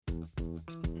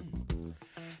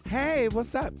Hey,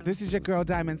 what's up? This is your girl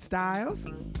Diamond Styles,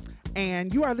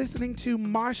 and you are listening to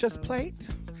Marsha's Plate.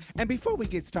 And before we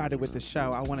get started with the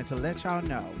show, I wanted to let y'all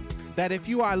know that if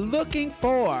you are looking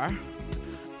for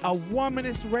a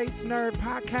womanist race nerd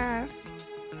podcast,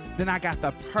 then I got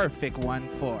the perfect one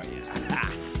for you.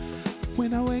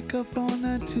 When I wake up on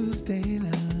a Tuesday,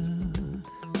 love,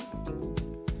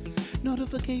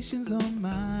 notifications on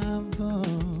my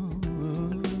phone,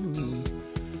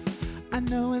 I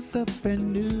know it's a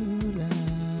brand new life,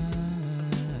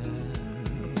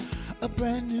 a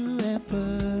brand new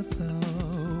episode.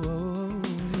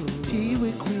 Tea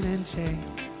with Queen and Jay,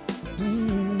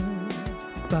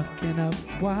 bucking up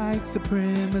white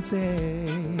supremacy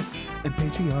and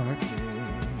patriarchy.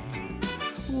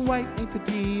 White ain't the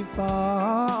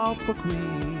default for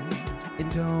queen, and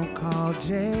don't call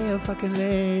Jay a fucking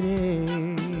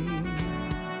lady.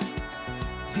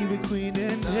 Tea with Queen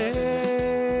and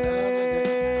Jay.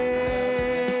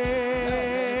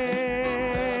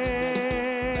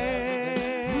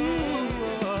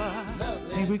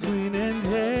 Tea with Queen and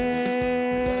Jay.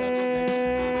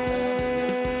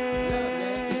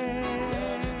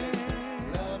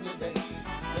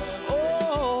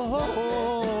 Oh,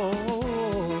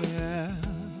 yeah.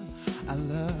 I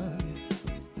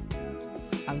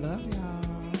love y'all.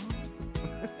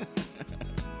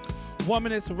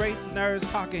 Womanist race nerds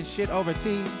talking shit over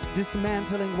tea,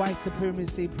 dismantling white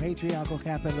supremacy, patriarchal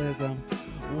capitalism,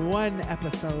 one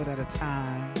episode at a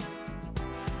time.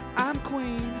 I'm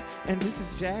Queen, and this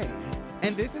is Jay,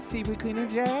 and this is Tea with Queen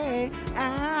and Jay.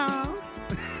 Ow.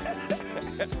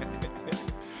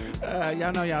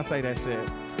 Y'all know y'all say that shit.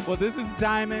 Well, this is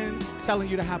Diamond telling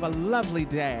you to have a lovely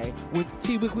day with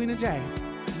Tea with Queen and Jay.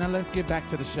 Now let's get back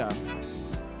to the show.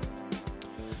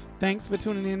 Thanks for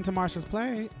tuning in to Marsha's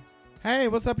Plate. Hey,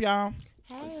 what's up, y'all?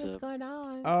 Hey, what's going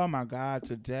on? Oh my God,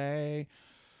 today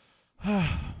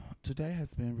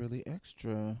has been really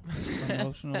extra,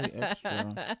 emotionally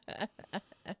extra.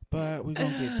 But we're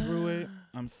gonna get through it.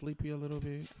 I'm sleepy a little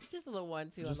bit. Just a little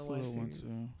 1-2 Just on a the little 1-2.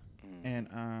 1-2. And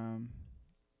I'm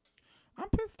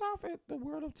pissed off at the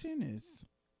world of tennis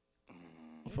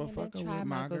for fucking with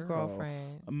my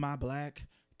girlfriend. My black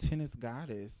tennis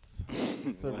goddess,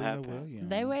 Serena Williams.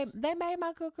 They made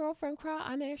my good girlfriend cry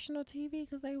on national TV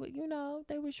because they were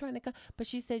trying to. But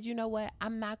she said, you know what?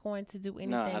 I'm not going to do anything.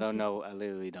 No, I don't know. I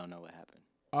literally don't know what happened.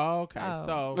 Okay,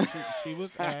 so she was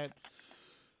at.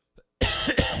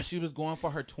 She was going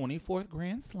for her 24th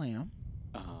Grand Slam.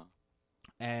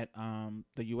 At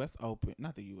the U.S. Open,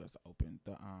 not the U.S. Open,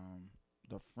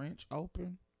 the French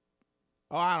Open.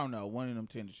 Oh, I don't know, one of them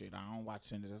tennis shit. I don't watch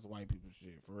tennis. That's white people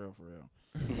shit, for real.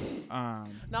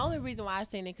 The only reason why I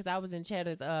seen it because I was in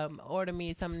Cheddar's ordered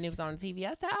me something that was on TV.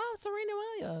 I said, "Oh, Serena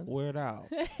Williams." Weird out.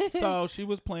 So she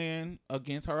was playing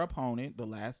against her opponent. The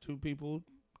last two people,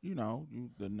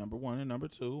 the number one and number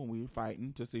two, and we were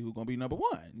fighting to see who's gonna be number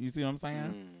one. You see what I'm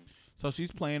saying? So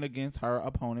she's playing against her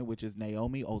opponent, which is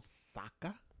Naomi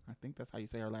Osaka. I think that's how you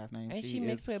say her last name. And she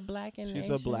mixed with black and Asian.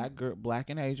 She's a black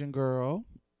and Asian girl.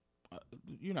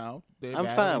 I'm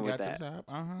fine with that.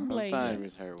 I'm fine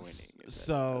with her winning.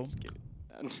 So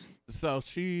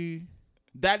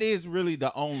that is really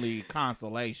the only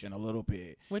consolation a little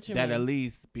bit. What you mean? At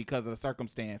least because of the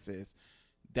circumstances,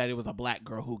 that it was a black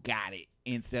girl who got it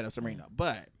instead of Serena.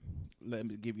 But let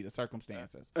me give you the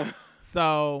circumstances.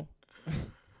 So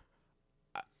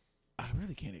I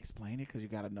really can't explain it because you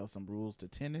got to know some rules to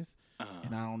tennis,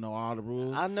 and I don't know all the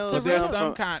rules. I know so there's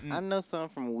some I know some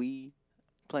from Wii.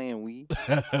 Playing Wii.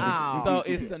 So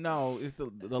it's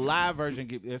the live version.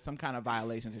 There's some kind of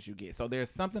violations that you get. So there's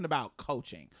something about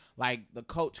coaching, like the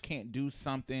coach can't do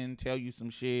something, tell you some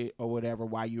shit or whatever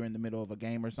while you're in the middle of a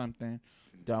game or something.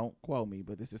 Don't quote me,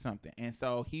 but this is something. And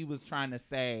so he was trying to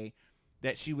say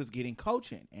that she was getting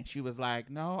coaching, and she was like,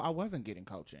 "No, I wasn't getting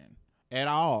coaching at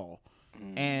all."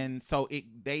 And so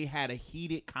they had a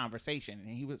heated conversation,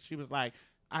 and she was like,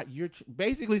 "You're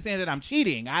basically saying that I'm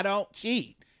cheating. I don't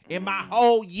cheat." In my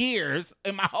whole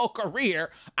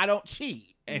career, I don't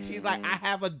cheat. And she's like, I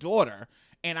have a daughter,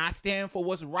 and I stand for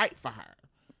what's right for her.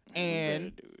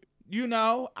 And,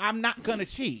 I'm not going to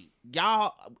cheat.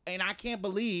 Y'all, and I can't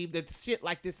believe that shit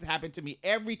like this has happened to me.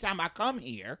 Every time I come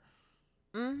here,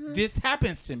 this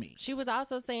happens to me. She was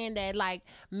also saying that, like,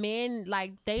 men,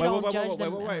 like, they don't judge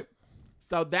them. Wait.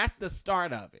 So that's the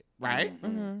start of it, right?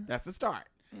 That's the start.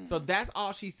 So that's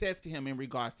all she says to him in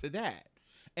regards to that.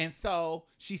 And so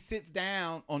she sits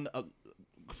down a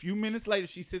few minutes later,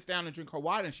 she sits down and drink her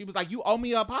water, and she was like, "You owe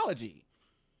me an apology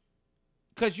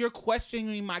because you're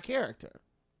questioning my character.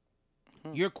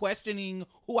 You're questioning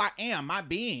who I am, my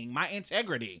being, my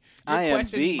integrity. You're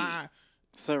questioning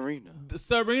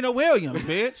Serena Williams,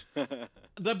 bitch.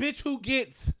 The bitch who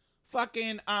gets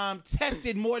fucking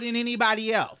tested more than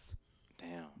anybody else.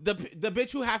 Damn. The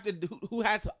bitch who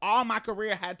has all my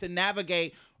career had to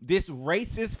navigate this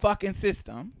racist fucking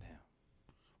system. Damn.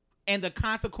 And the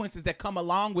consequences that come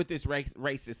along with this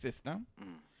racist system.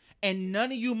 And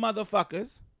none of you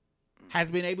motherfuckers has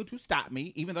been able to stop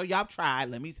me, even though y'all tried.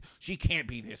 She can't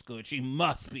be this good. She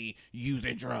must be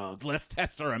using drugs. Let's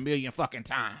test her a million fucking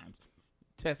times.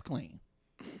 Test clean.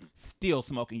 Still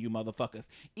smoking, you motherfuckers.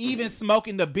 Even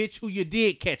smoking the bitch who you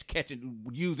did catching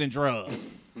using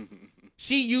drugs.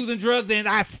 She using drugs and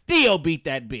I still beat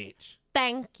that bitch.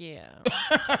 Thank you.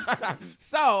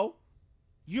 So,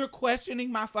 you're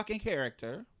questioning my fucking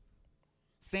character,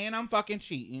 saying I'm fucking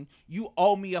cheating. You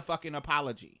owe me a fucking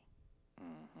apology.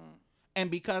 And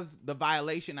because the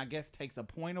violation, I guess, takes a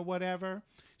point or whatever,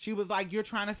 she was like, "You're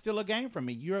trying to steal a game from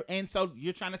me. So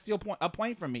you're trying to steal a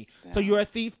point from me. Damn. So you're a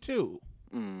thief too."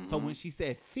 So when she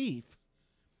said thief,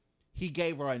 he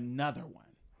gave her another one,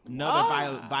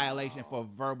 violation for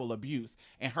verbal abuse,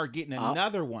 and her getting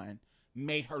another one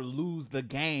made her lose the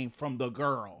game from the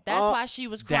girl. That's why she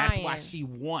was crying. That's why she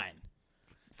won.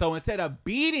 So instead of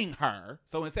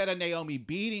Naomi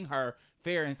beating her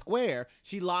fair and square,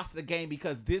 she lost the game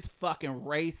because this fucking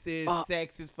racist,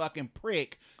 sexist fucking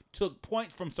prick took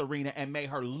points from Serena and made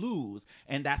her lose.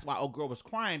 And that's why old girl was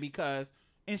crying because,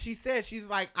 and she said, she's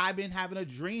like, I've been having a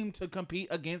dream to compete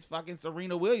against fucking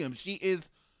Serena Williams.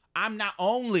 I'm not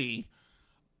only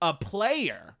a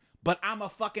player, but I'm a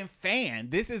fucking fan.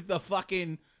 This is the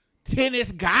fucking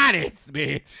tennis goddess,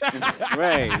 bitch.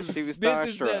 Right. She was starstruck.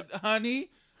 This is the honey.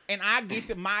 And I get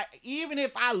to even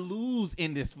if I lose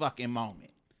in this fucking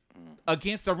moment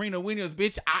against Serena Williams,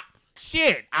 bitch, I'm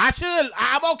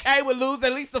okay with losing.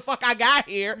 At least the fuck I got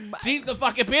here. She's the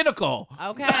fucking pinnacle.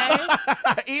 Okay.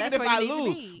 Even if I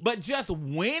lose. But just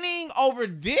winning over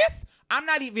this, I'm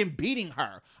not even beating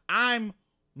her. I'm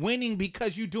winning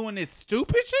because you doing this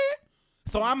stupid shit.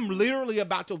 So I'm literally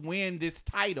about to win this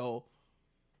title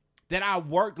that I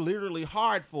worked literally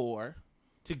hard for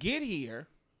to get here.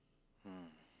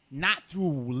 Not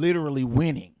through literally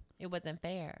winning. It wasn't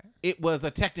fair. It was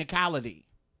a technicality.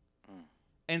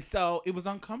 And so it was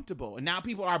uncomfortable. And now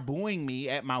people are booing me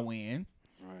at my win.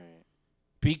 Right.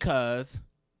 Because,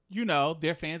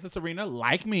 they're fans of Serena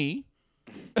like me.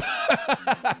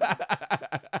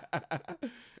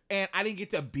 And I didn't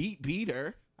get to beat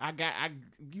her.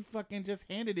 You fucking just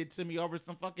handed it to me over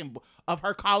some fucking of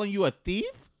her calling you a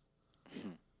thief?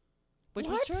 Which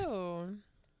was true.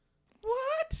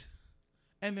 What?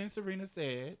 And then Serena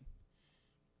said,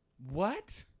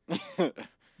 "What?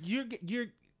 you're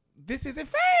this isn't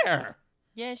fair."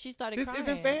 Yeah, she started crying. This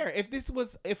isn't fair.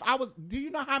 Do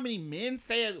you know how many men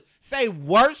say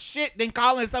worse shit than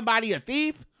calling somebody a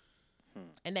thief?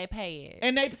 And they pay it.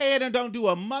 And don't do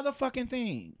a motherfucking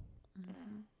thing.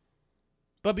 Mm-hmm.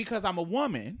 But because I'm a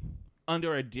woman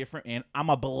I'm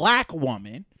a black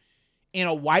woman in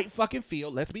a white fucking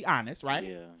field, let's be honest, right?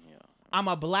 Yeah. I'm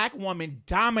a black woman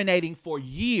dominating for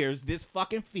years this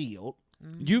fucking field.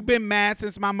 Mm-hmm. You've been mad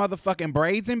since my motherfucking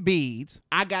braids and beads.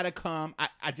 I gotta come.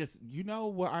 I just,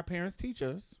 what our parents teach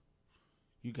us.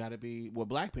 You gotta be,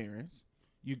 black parents.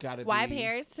 You gotta white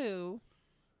parents too.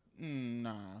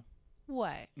 Nah.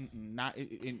 What? Not.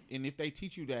 And if they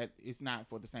teach you that, it's not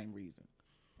for the same reason.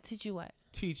 Teach you what?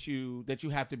 Teach you that you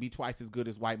have to be twice as good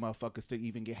as white motherfuckers to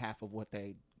even get half of what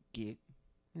they get.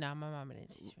 No, my mama didn't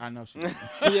teach me. I know she did.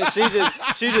 Yeah, she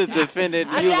just defended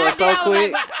Eula so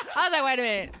quick. I was like, wait a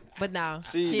minute. But no,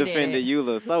 she defended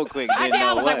Eula so quick.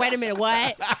 I was like, wait a minute,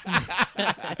 what?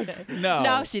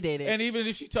 No, she didn't. And even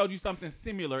if she told you something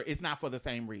similar, it's not for the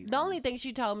same reason. The only thing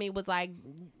she told me was like,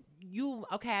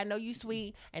 I know you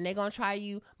sweet, and they're gonna try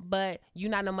you, but you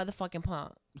not no motherfucking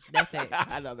punk. That's it.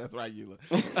 I know, that's right, Eula.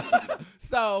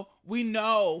 So we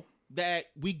know that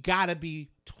we gotta be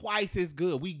twice as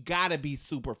good. We gotta be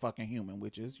super fucking human,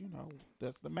 which is,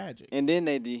 that's the magic. And then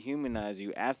they dehumanize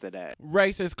you after that.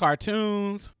 Racist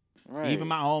cartoons. Right. Even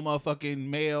my own motherfucking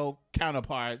male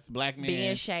counterparts, black men.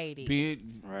 Being shady.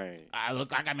 Right. I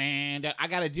look like a man. I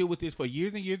gotta deal with this for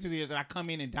years and years and years, and I come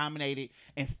in and dominate it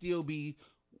and still be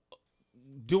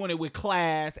doing it with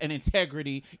class and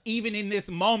integrity. Even in this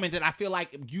moment that I feel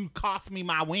like you cost me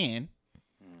my win,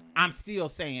 I'm still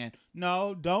saying,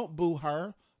 no, don't boo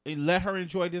her. And let her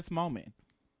enjoy this moment.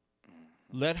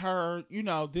 Let her,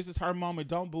 this is her moment.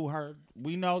 Don't boo her.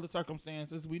 We know the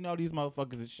circumstances. We know these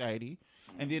motherfuckers is shady.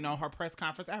 And then on her press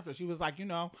conference after, she was like,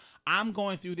 I'm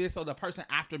going through this so the person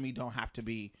after me don't have to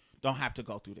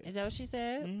go through this. Is that what she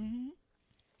said? Mm-hmm.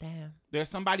 Damn. There's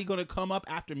somebody going to come up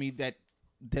after me that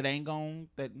ain't going,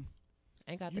 that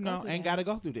Ain't got to you go know, through ain't that. got to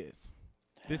go through this.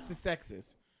 This is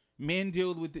sexist. Men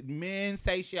deal with it. Men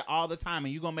say shit all the time,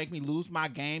 and you gonna make me lose my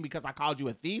game because I called you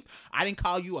a thief? I didn't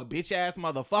call you a bitch ass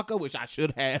motherfucker, which I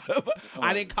should have.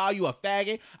 I didn't call you a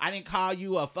faggot. I didn't call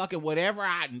you a fucking whatever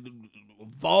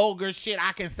vulgar shit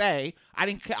I can say. I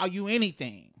didn't call you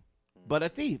anything but a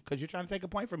thief because you're trying to take a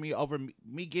point from me over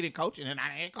me getting coaching, and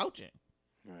I ain't coaching.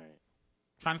 Right.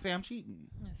 Trying to say I'm cheating.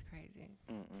 That's crazy.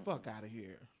 Fuck out of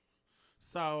here.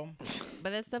 So,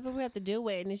 But that's stuff that we have to deal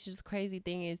with, and it's just crazy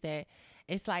thing is that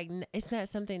it's like it's not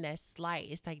something that's slight.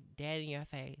 It's like dead in your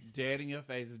face. dead in your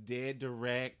face, dead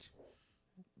direct.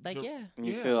 Like yeah,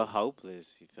 You Yeah. feel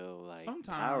hopeless. You feel like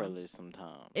Sometimes. powerless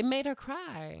sometimes. it made her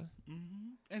cry.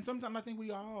 And sometimes I think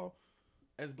we all,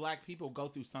 as black people, go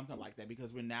through something like that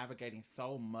because we're navigating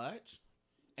so much,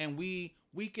 and we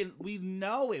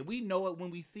know it. We know it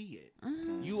when we see it.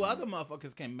 You other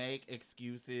motherfuckers can make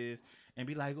excuses and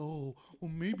be like, oh,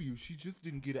 well, maybe she just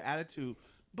didn't get an attitude.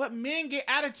 But men get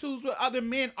attitudes with other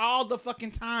men all the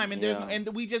fucking time, and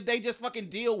Yeah. they just fucking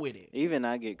deal with it. Even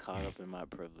I get caught up in my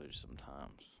privilege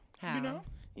sometimes. How? You know?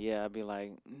 Yeah, I'd be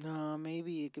like, no,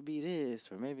 maybe it could be this,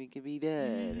 or maybe it could be that.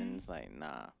 And it's like,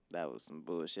 nah, that was some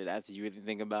bullshit. After you really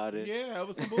think about it. Yeah, it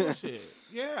was some bullshit.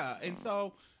 Yeah, and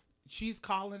so she's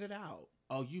calling it out.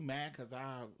 Oh, you mad because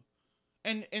I...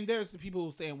 And there's the people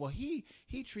who saying, well, he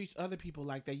treats other people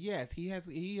like that. Yes, he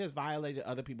has violated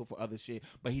other people for other shit,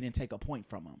 but he didn't take a point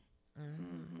from them.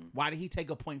 Mm-hmm. Why did he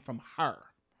take a point from her?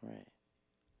 Right.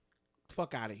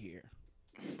 Fuck out of here.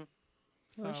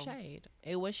 It was shade.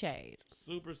 It was shade.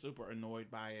 Super, super annoyed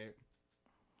by it.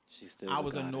 She's still I the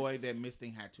was annoyed goddess. that Miss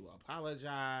Thing had to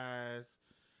apologize.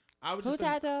 I was Who just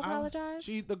had to apologize?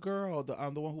 She, the girl, the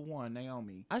one who won,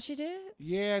 Naomi. Oh, she did.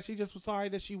 Yeah, she just was sorry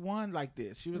that she won like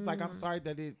this. She was like, I'm sorry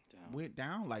that it Damn. went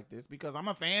down like this because I'm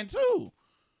a fan too.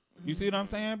 You see what I'm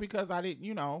saying? Because I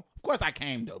didn't, of course I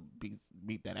came to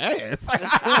beat that ass.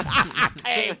 I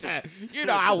came to,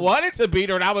 I wanted to beat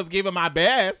her and I was giving my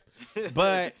best,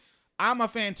 but I'm a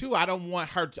fan too. I don't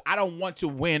want to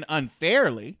win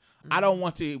unfairly. I don't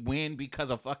want to win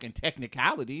because of fucking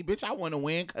technicality. Bitch, I want to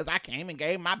win because I came and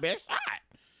gave my best shot.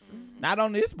 Not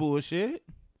on this bullshit.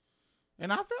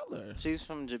 And I felt her. She's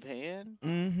from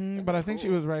Japan? But I think she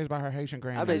was raised by her Haitian I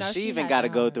grandmother. bet know she she even has got to a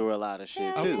go heart. through a lot of shit,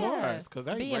 Hell too. Of yeah. course, 'cause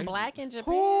they Being racist. black in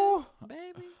Japan, Ooh.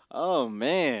 baby. Oh,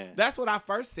 man. That's what I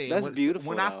first said. That's beautiful,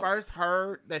 When I though. first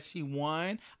heard that she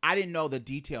won, I didn't know the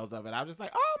details of it. I was just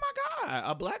like, oh my God,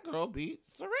 a black girl beat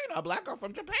Serena, a black girl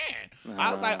from Japan.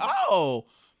 I was like, oh,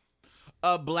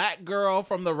 a black girl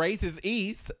from the racist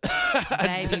East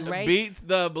Baby, race- beats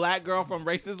the black girl from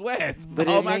racist West. But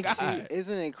oh it my makes God. you,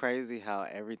 isn't it crazy how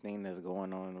everything that's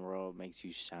going on in the world makes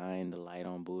you shine the light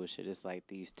on bullshit? It's like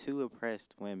these two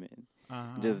oppressed women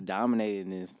just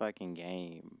dominating this fucking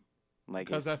game. Like,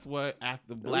 Because it's- that's what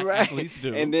the black Right. athletes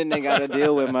do. And then they got to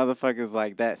deal with motherfuckers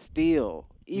like that still.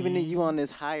 Even if you on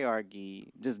this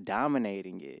hierarchy, just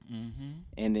dominating it.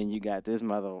 And then you got this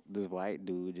white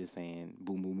dude just saying,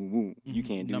 boom, boom, boom, boom. You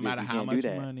can't do no this, matter you how can't much do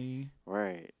that. money.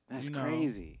 Right. That's You know.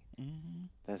 crazy.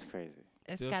 That's crazy.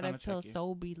 It's Still gotta trying to feel check you.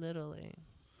 so belittling.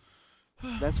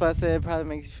 That's why I said it probably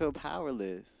makes you feel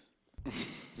powerless.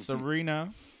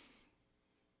 Serena,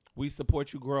 we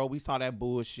support you, girl. We saw that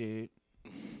bullshit.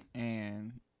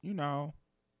 And, Yeah.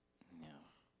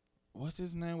 what's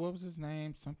his name? What was his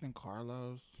name? Something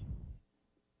Carlos.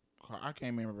 I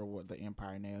can't remember what the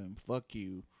Empire name. Fuck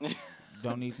you.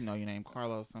 Don't need to know your name.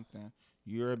 Carlos something.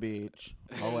 You're a bitch.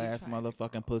 Hoe ass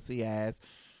motherfucking pussy ass.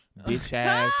 Bitch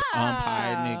ass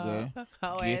umpire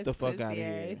nigga. Get the fuck out of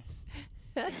here.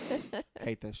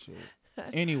 Hate that shit.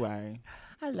 Anyway.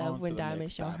 I On love to when the Diamond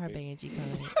next show her topic. Benji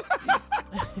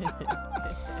coming.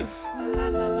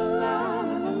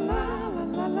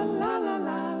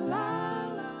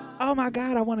 Oh my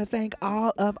God, I want to thank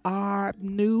all of our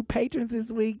new patrons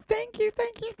this week. Thank you,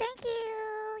 thank you, thank you.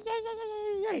 Yay, yay,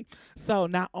 yay, yay, yay. So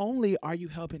not only are you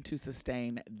helping to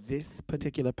sustain this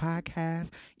particular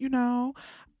podcast,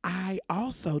 I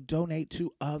also donate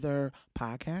to other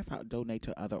podcasts. I donate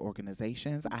to other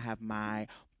organizations. I have my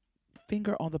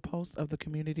finger on the pulse of the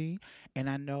community, and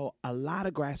I know a lot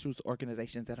of grassroots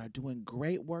organizations that are doing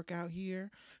great work out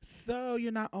here. So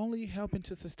you're not only helping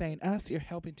to sustain us, you're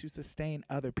helping to sustain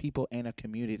other people in a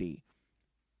community,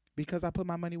 because I put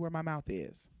my money where my mouth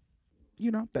is.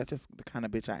 That's just the kind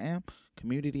of bitch I am.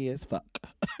 Community is fuck.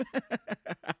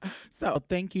 So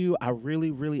thank you. I really,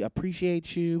 really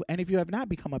appreciate you. And if you have not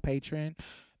become a patron,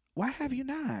 why have you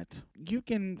not? You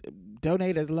can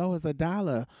donate as low as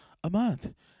 $1 a month.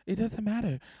 It doesn't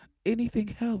matter. Anything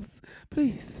helps.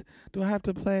 Please. Do I have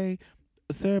to play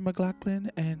Sarah McLachlan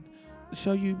and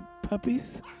show you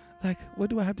puppies? Like, what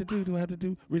do I have to do? Do I have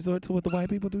to resort to what the white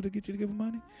people do to get you to give them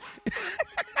money?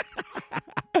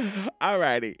 All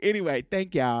righty. Anyway,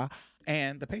 thank y'all.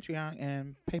 And the Patreon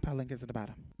and PayPal link is at the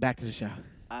bottom. Back to the show.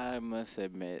 I must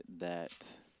admit that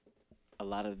a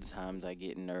lot of the times I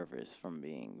get nervous from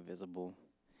being visible,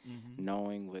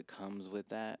 knowing what comes with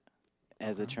that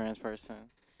as a trans person.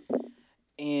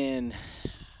 And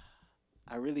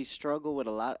I really struggle with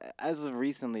a lot. As of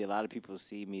recently, a lot of people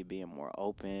see me being more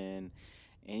open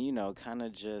and, you know, kind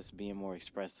of just being more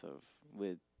expressive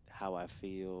with how I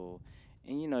feel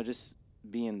and, you know, just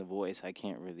being the voice I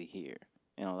can't really hear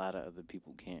and a lot of other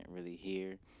people can't really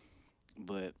hear.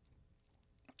 But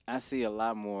I see a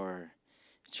lot more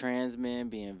trans men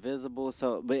being visible.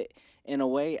 So, but in a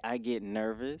way, I get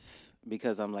nervous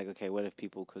because I'm like, okay, what if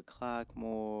people could clock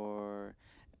more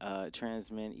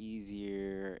trans men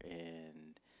easier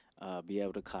and be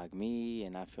able to clock me?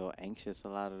 And I feel anxious a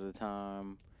lot of the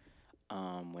time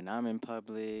when I'm in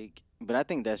public. But I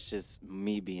think that's just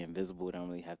me being visible. It don't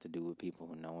really have to do with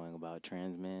people knowing about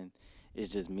trans men. It's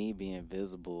just me being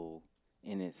visible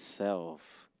in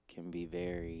itself can be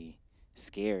very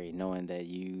scary, knowing that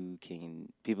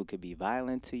people could be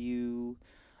violent to you.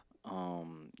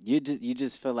 You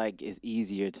just feel like it's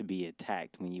easier to be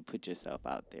attacked when you put yourself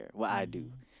out there. Well, I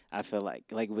do. I feel like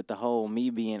with the whole me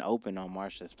being open on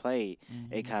Marsha's Plate,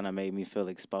 it kind of made me feel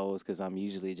exposed because I'm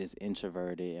usually just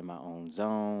introverted in my own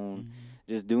zone,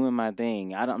 just doing my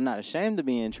thing. I'm not ashamed of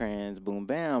being trans, boom,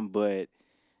 bam, but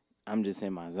I'm just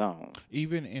in my zone.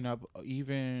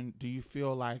 Even do you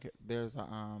feel like there's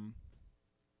a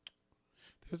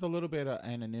little bit of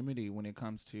anonymity when it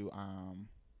comes to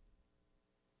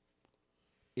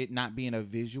it not being a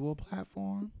visual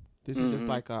platform? This is just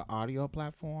like an audio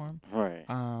platform. Right.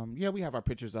 Yeah, we have our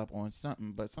pictures up on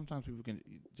something, but sometimes people can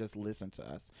just listen to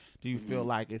us. Do you feel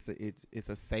like it's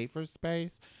a safer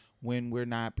space when we're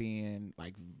not being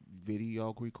like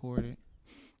video recorded?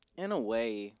 In a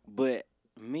way, but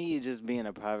me just being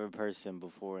a private person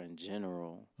before in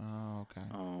general. Oh, okay.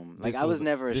 Like I was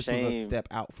never ashamed. This was a step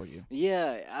out for you.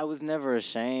 Yeah, I was never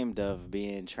ashamed of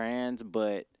being trans,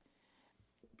 but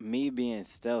me being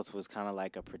stealth was kind of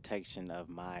like a protection of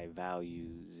my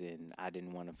values, and I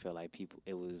didn't want to feel like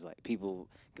people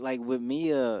like with me,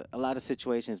 a lot of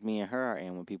situations me and her are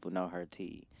in when people know her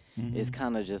T. It's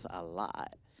kind of just a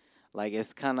lot. Like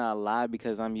it's kind of a lot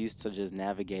because I'm used to just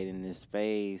navigating this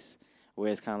space where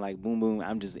it's kind of like boom, boom,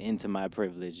 I'm just into my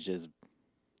privilege, just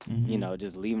you know,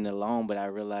 just leaving it alone. But I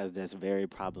realize that's very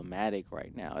problematic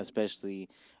right now, especially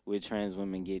with trans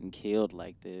women getting killed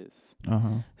like this.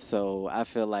 So I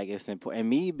feel like it's important. And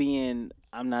me being,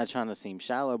 I'm not trying to seem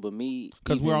shallow, but me,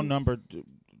 because we're on number,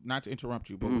 not to interrupt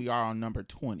you, but we are on number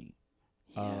 20.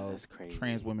 Yeah, that's crazy.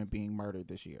 Trans women being murdered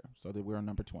this year. So that we're on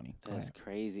number 20. That's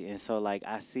crazy. And so like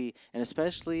I see, and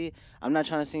especially, I'm not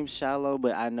trying to seem shallow,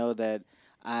 but I know that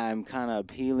I'm kind of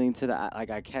appealing to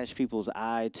I catch people's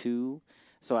eye too.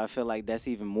 So I feel like that's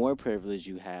even more privilege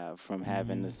you have from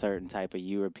having a certain type of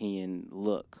European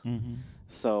look.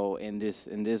 So in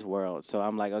this world, so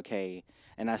I'm like, okay,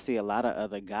 and I see a lot of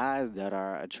other guys that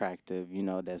are attractive, you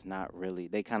know, that's not really,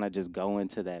 they kind of just go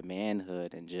into that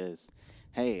manhood and just,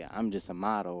 hey, I'm just a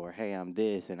model, or hey, I'm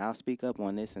this, and I'll speak up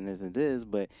on this and this and this,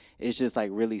 but it's just like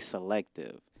really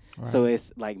selective. Right. So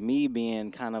it's like me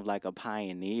being kind of like a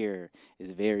pioneer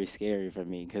is very scary for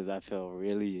me because I feel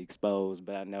really exposed,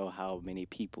 but I know how many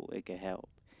people it can help.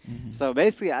 So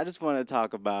basically, I just want to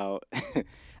talk about,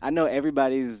 I know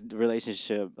everybody's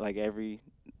relationship,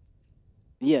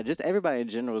 just everybody in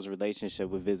general's relationship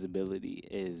with visibility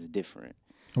is different.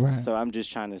 Right. So I'm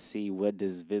just trying to see, what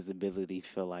does visibility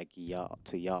feel like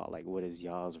to y'all? Like, what is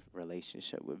y'all's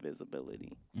relationship with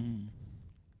visibility?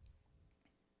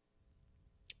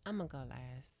 I'm going to go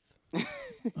last.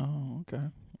 Oh, okay.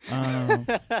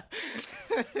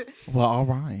 Well, all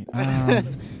right.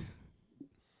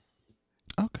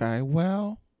 Okay,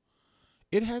 well,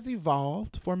 it has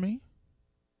evolved for me.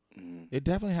 It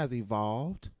definitely has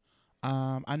evolved.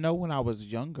 I know when I was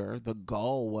younger, the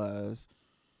goal was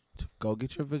to go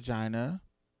get your vagina,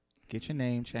 get your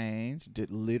name changed,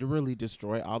 literally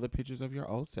destroy all the pictures of your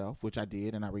old self, which I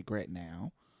did and I regret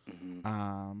now.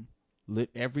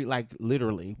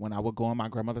 Literally, when I would go in my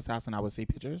grandmother's house and I would see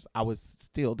pictures, I would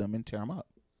steal them and tear them up.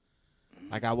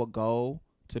 Like I would go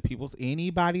to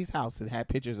anybody's house that had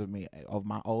pictures of me, of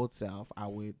my old self, I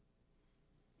would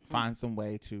find some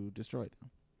way to destroy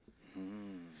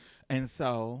them. And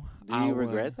so, do you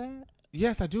regret that?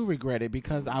 Yes, I do regret it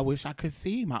because I wish I could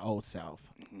see my old self.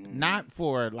 Not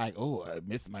for like, oh, I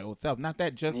miss my old self. Not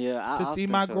that, just to see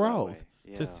my growth.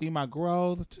 To see my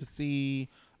growth, to see.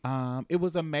 It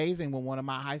was amazing when one of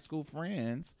my high school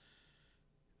friends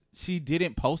she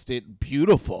didn't post it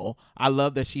beautiful. I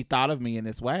love that she thought of me in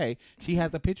this way. She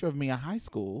has a picture of me in high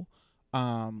school,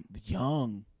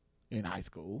 young in high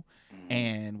school,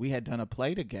 and we had done a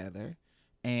play together,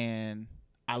 and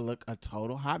I look a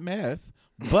total hot mess,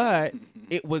 but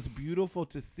it was beautiful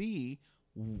to see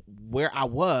where I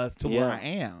was to where I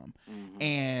am.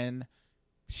 And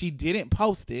she didn't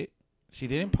post it. She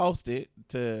didn't post it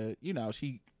to,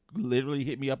 she literally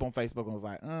hit me up on Facebook and was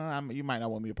like, you might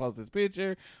not want me to post this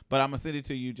picture, but I'm going to send it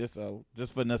to you just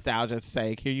for nostalgia's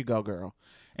sake. Here you go, girl.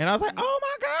 And I was like, oh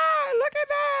my God, look at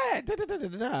that. Da, da, da,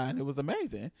 da, da. And it was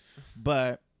amazing.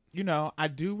 But, I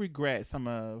do regret some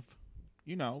of,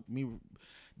 me,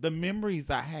 the memories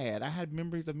I had. I had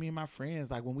memories of me and my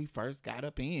friends, like when we first got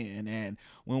up in, and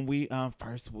when we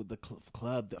first with the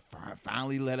club that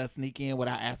finally let us sneak in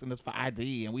without asking us for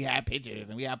ID, and we had pictures,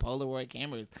 and we had Polaroid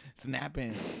cameras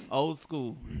snapping, old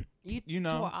school. You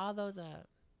tore all those up.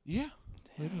 Yeah,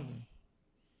 literally.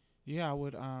 Yeah, I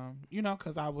would,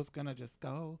 because I was gonna just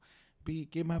go,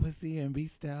 get my pussy and be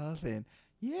stealth and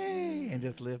yay, and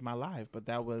just live my life. But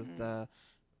that was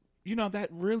that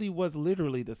really was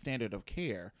literally the standard of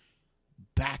care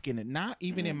back in it. Not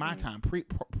even in my time,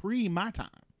 pre my time.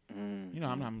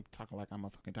 I'm talking like I'm a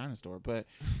fucking dinosaur, but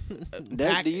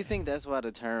do you think that's why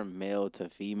the term male to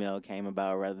female came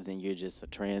about rather than you're just a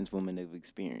trans woman of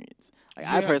experience? Like,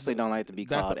 I personally don't like to be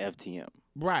called FTM.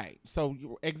 Right.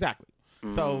 So exactly.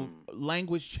 So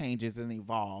language changes and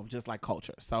evolve just like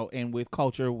culture. So, and with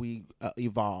culture, we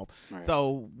evolve. Right.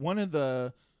 So one of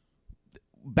the,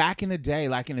 back in the day,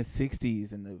 like in the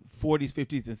 60s and the 40s,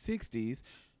 50s, and 60s,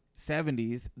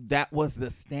 70s, that was the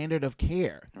standard of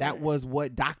care. That was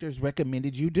what doctors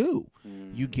recommended you do.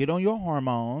 You get on your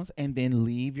hormones and then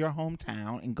leave your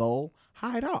hometown and go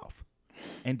hide off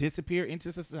and disappear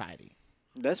into society.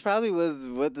 That's probably was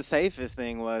what the safest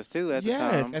thing was too at the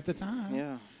time. Yes, at the time.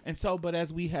 Yeah. And so, but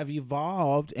as we have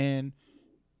evolved and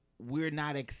we're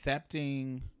not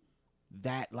accepting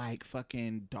that like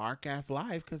fucking dark ass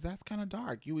life, because that's kind of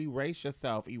dark. You erase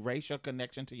yourself, erase your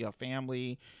connection to your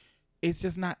family. It's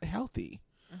just not healthy.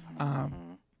 I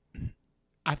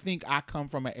think I come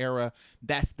from an era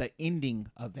that's the ending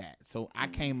of that. So I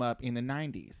came up in the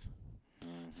 90s.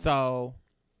 So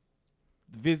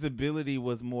visibility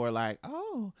was more like,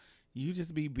 oh, you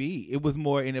just be B. It was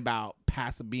more in about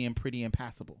being pretty and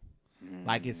passable.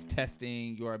 Like it's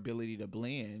testing your ability to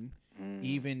blend.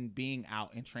 Even being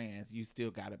out in trans, you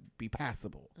still got to be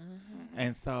passable.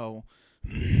 And so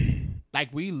like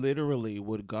we literally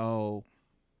would go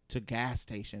to gas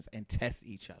stations and test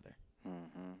each other.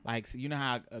 Like, so you know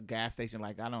how a gas station,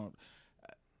 like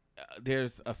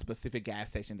there's a specific gas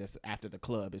station that's after the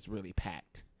club is really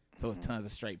packed. So it's tons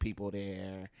of straight people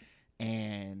there,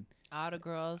 and all the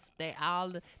girls, they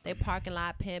parking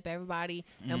lot pimp, everybody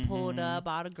done pulled up,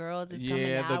 all the girls is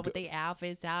coming out with their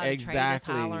outfits out,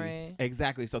 exactly, hollering.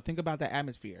 Exactly. So think about that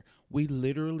atmosphere. We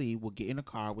literally would get in a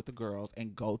car with the girls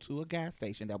and go to a gas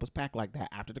station that was packed like that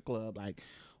after the club, like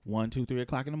 1, 2, 3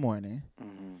 o'clock in the morning,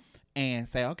 and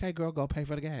say, okay, girl, go pay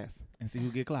for the gas and see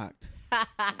who get clocked.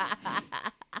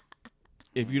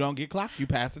 If you don't get clocked, you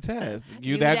pass the test.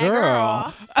 You that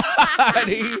girl.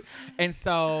 And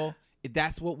so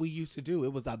that's what we used to do.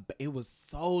 It was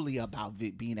solely about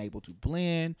being able to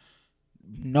blend,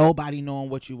 nobody knowing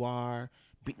what you are.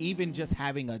 But even just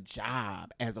having a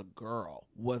job as a girl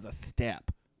was a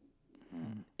step.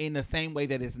 In the same way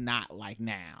that it's not like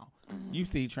now. You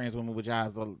see trans women with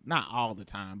jobs, not all the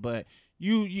time, but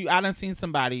I done seen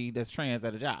somebody that's trans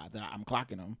at a job that I'm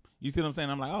clocking them. You see what I'm saying?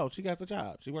 I'm like, oh, she got a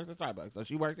job. She works at Starbucks. So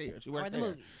she works here. She works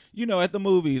there. At the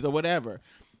movies or whatever.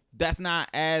 That's not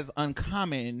as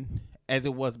uncommon as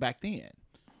it was back then.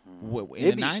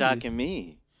 It'd be 90s. Shocking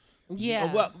me.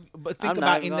 Yeah. Well, but think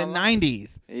about in the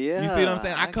 90s. Yeah. You see what I'm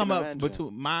saying? I come up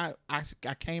between I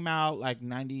came out like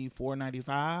 94,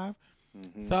 95.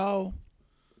 So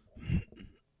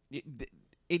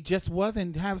it just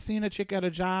wasn't. Have seen a chick at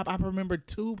a job. I remember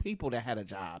 2 people that had a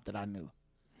job that I knew.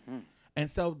 And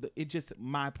so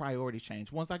my priorities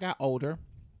changed. Once I got older,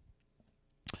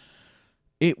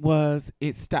 it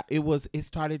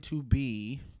started to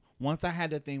be, once I had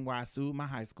the thing where I sued my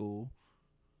high school,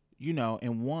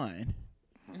 and won,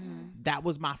 that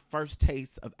was my first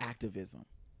taste of activism.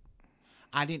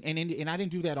 I didn't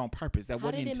do that on purpose. That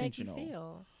wasn't intentional. How did it make you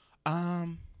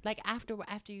feel? Like after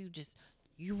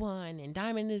you won and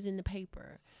Diamond is in the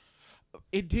paper.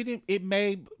 It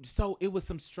was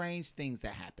some strange things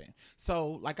that happened.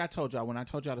 So like I told y'all, when I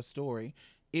told y'all the story,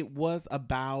 it was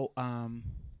about,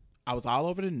 I was all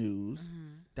over the news,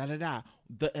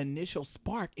 The initial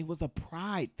spark, it was a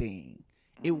pride thing.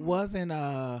 It wasn't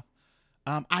I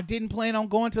didn't plan on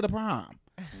going to the prom.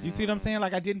 You see what I'm saying?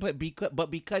 Like I didn't put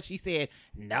because she said,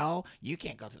 no, you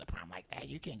can't go to the prom like that.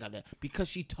 You can't go to, because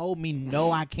she told me,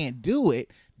 no, I can't do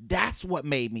it. That's what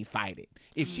made me fight it.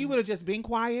 If she would have just been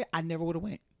quiet, I never would have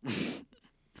went.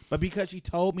 But because she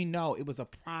told me no, it was a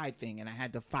pride thing and I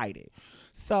had to fight it.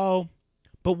 So,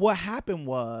 but what happened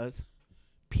was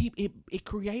it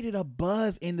created a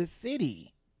buzz in the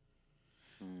city.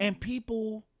 And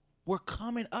people were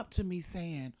coming up to me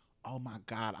saying, oh my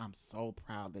God, I'm so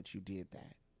proud that you did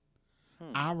that.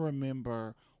 I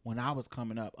remember when I was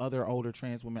coming up, other older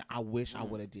trans women, I wish I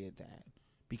would have did that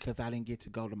because I didn't get to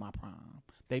go to my prom.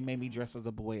 They made me dress as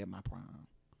a boy at my prom.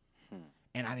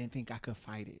 And I didn't think I could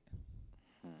fight it.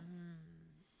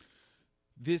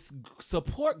 This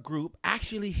support group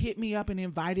actually hit me up and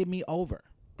invited me over.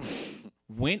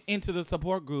 Went into the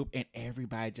support group and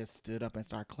everybody just stood up and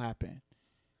started clapping.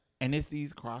 And it's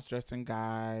these cross-dressing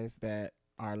guys that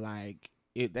are like,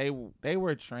 they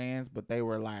were trans, but they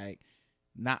were like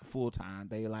not full-time.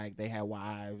 They had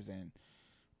wives, and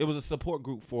it was a support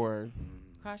group for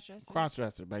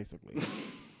cross-dresser basically.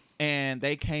 And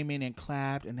they came in and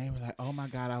clapped, and they were like, oh my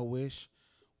God, I wish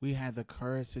we had the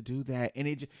courage to do that. And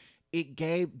it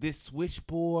gave this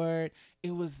switchboard.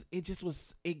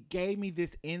 It gave me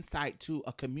this insight to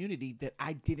a community that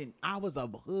I was a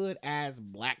hood ass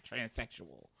black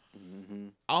transsexual.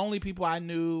 Only people I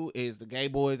knew is the gay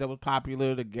boys that was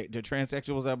popular, the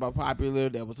transsexuals that were popular,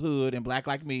 that was hood and black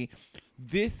like me.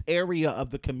 This area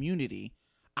of the community,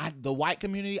 the white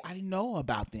community, I didn't know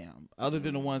about them other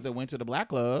than the ones that went to the black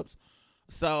clubs.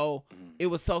 So it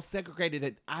was so segregated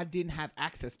that I didn't have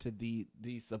access to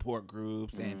these support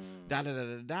groups and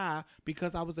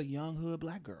because I was a young hood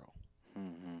black girl,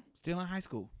 still in high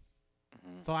school.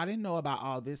 So I didn't know about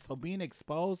all this. So being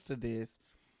exposed to this,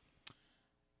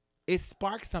 it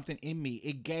sparked something in me.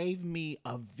 It gave me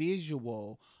a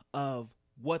visual of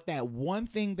what that one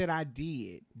thing that I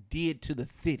did to the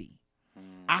city.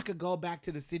 I could go back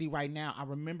to the city right now. I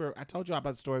remember I told you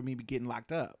about the story of me getting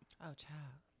locked up. Oh, child.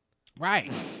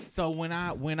 Right. So when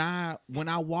I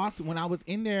was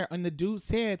in there and the dude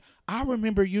said, I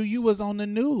remember you was on the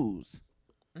news.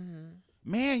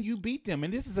 Man, you beat them.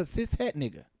 And this is a cis het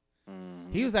nigga.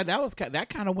 He was like, that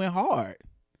kind of went hard.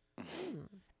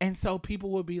 And so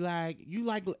people would be like, you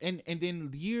like, and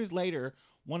then years later,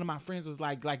 one of my friends was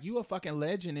like you a fucking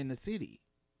legend in the city.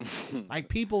 Like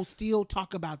people still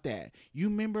talk about that. You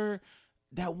remember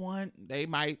that one? That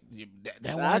one.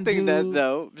 I think dude, that's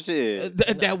dope.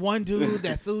 Shit. That one dude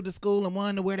that sued the school and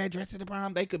wanted to wear that dress to the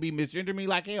prom. They could be misgender me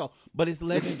like hell, but it's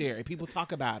legendary. People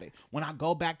talk about it. When I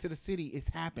go back to the city, it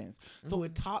happens. So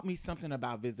it taught me something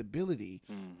about visibility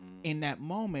in that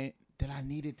moment. That I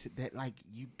needed to, that like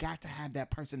you got to have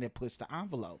that person that pushed the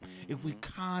envelope. If we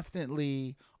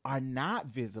constantly are not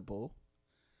visible,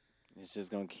 it's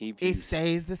just gonna keep you. It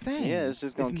stays the same. Yeah, it's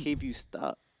just gonna keep you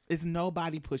stuck. It's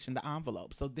nobody pushing the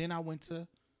envelope. So then I went to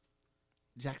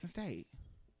Jackson State.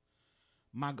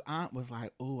 My aunt was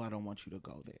like, "Oh, I don't want you to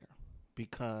go there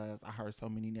because I heard so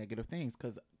many negative things."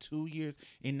 Because 2 years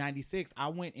in '96, I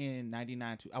went in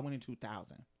 '99. I went in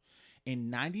 2000. In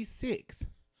 '96.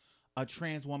 A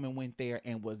trans woman went there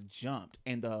and was jumped,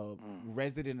 and the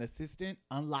resident assistant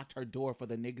unlocked her door for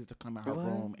the niggas to come in her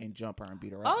room and jump her and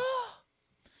beat her up.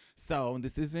 So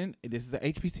this is a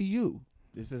HBCU.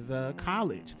 This is a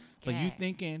college. So you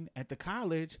thinking at the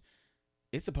college,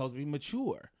 it's supposed to be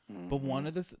mature. But one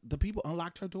of the people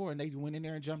unlocked her door and they went in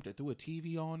there and jumped her, threw a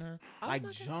TV on her,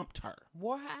 jumped her.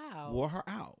 Wore her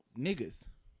out. Niggas.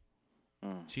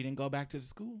 She didn't go back to the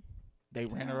school. They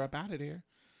ran her up out of there.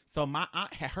 So my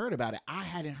aunt had heard about it. I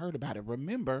hadn't heard about it.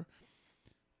 Remember,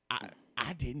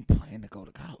 I didn't plan to go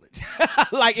to college.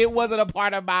 Like, it wasn't a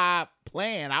part of my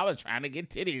plan. I was trying to get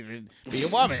titties and be a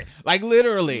woman. Like,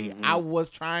 literally, I was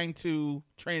trying to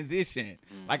transition.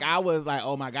 Like, I was like,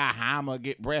 oh, my God, how I'm going to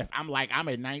get breasts? I'm at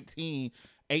 17,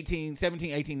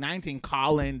 18, 19,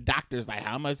 calling doctors, like,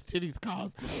 how much titties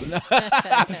cost?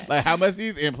 Like, how much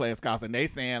these implants cost? And they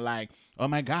saying, like, oh,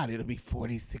 my God, it'll be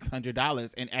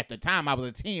 $4,600. And at the time, I was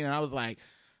a teen, and I was like,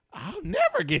 I'll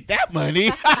never get that money.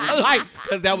 Like,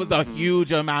 because that was a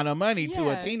huge amount of money to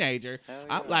a teenager.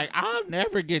 I'm like, I'll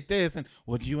never get this. And,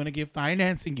 well, do you want to get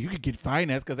financing? You could get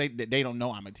finance because they don't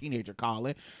know I'm a teenager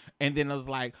calling. And then I was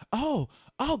like, oh,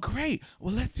 great.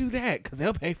 Well, let's do that because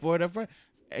they'll pay for it up front.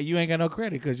 You ain't got no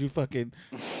credit because you fucking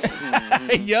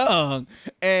young.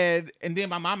 And then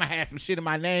my mama had some shit in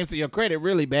my name, so your credit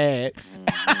really bad.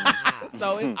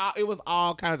 So it was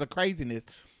all kinds of craziness.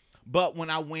 But when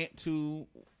I went,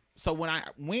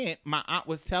 my aunt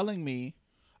was telling me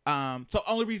So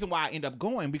only reason why I end up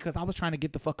going because I was trying to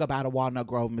get the fuck up out of Walnut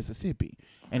Grove, Mississippi.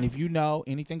 And if you know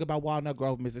anything about Walnut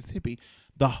Grove, Mississippi,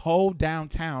 the whole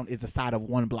downtown is the side of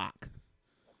one block.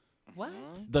 What?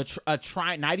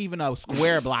 Not even a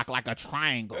square block, like a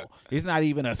triangle. It's not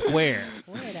even a square.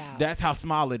 That's how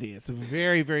small it is.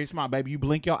 Very, very small, baby. You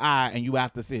blink your eye and you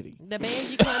out the city. The band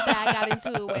you that I got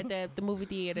into at the movie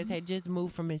theaters had just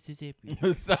moved from Mississippi.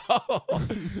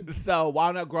 So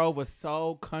Walnut Grove was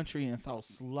so country and so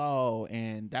slow,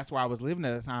 and that's where I was living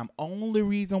at the time. Only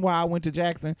reason why I went to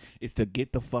Jackson is to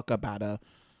get the fuck up out of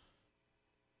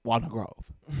Walnut Grove.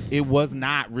 It was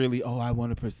not really, I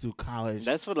want to pursue college.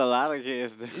 That's what a lot of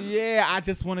kids do. Yeah, I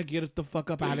just want to get the fuck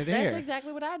up out of there. That's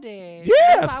exactly what I did.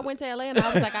 Yes. That's why I went to Atlanta.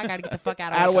 I was like, I got to get the fuck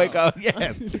out of Out of Waco.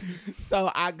 Yes.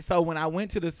 So when I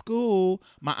went to the school,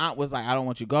 my aunt was like, I don't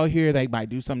want you to go here. They might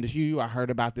do something to you. I heard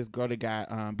about this girl that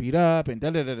got beat up and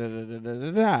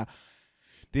da-da-da-da-da-da-da-da.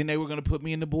 Then they were going to put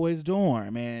me in the boys'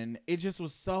 dorm, and it just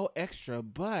was so extra.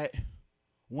 But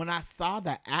when I saw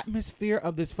the atmosphere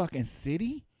of this fucking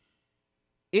city,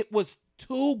 it was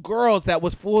 2 girls that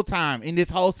was full-time in this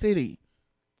whole city.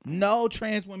 No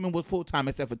trans women was full-time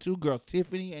except for 2 girls,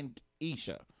 Tiffany and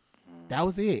Isha. That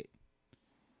was it.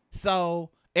 So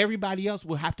everybody else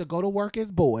would have to go to work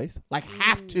as boys, like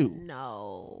have to.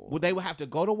 No. Well, they would have to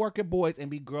go to work as boys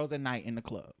and be girls at night in the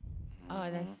club.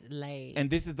 Oh, that's late. And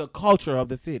this is the culture of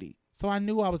the city. So I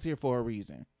knew I was here for a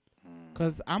reason.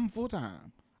 Because I'm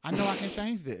full-time. I know I can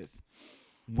change this.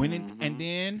 And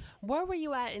then where were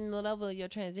you at in the level of your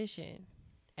transition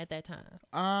at that time?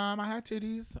 I had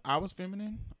titties. I was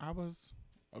feminine. I was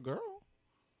a girl.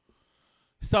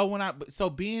 So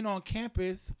being on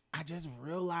campus, I just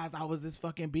realized I was this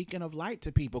fucking beacon of light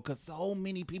to people because so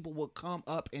many people would come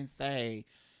up and say,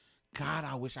 God,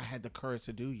 I wish I had the courage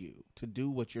to do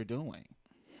what you're doing.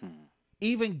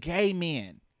 Even gay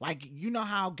men. Like, you know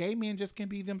how gay men just can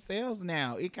be themselves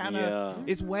now. It kind of,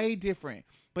 it's way different.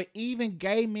 But even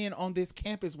gay men on this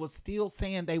campus was still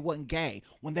saying they wasn't gay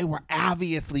when they were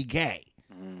obviously gay.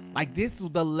 Like, this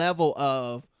was the level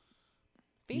of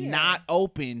fear. Not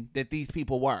open that these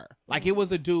people were. Like, it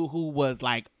was a dude who was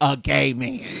like a gay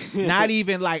man. Not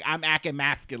even like I'm acting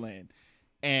masculine.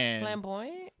 And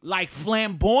flamboyant? Like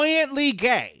flamboyantly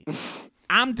gay.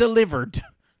 I'm delivered.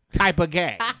 Type of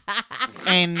gay.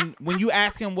 And when you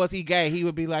ask him was he gay, he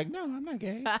would be like, no, I'm not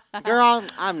gay. Girl,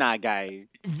 I'm not gay.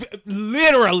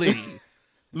 Literally,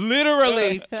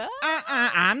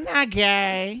 I'm not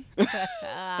gay.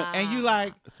 And you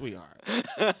like, sweetheart,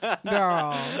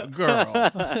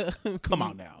 girl, come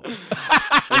on now.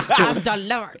 I'm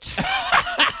delivered.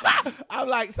 I'm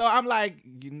like,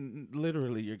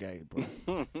 literally, you're gay, bro.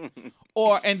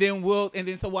 So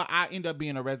I end up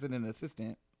being a resident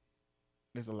assistant.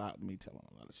 There's a lot of me telling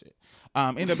a lot of shit.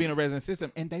 End up being a resident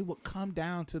assistant, and they would come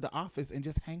down to the office and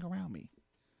just hang around me.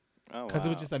 Because it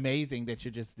was just amazing that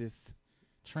you're just this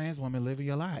trans woman living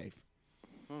your life.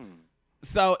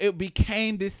 So it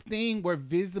became this thing where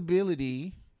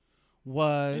visibility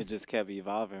was. It just kept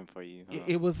evolving for you. Huh?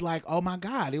 It was like, oh my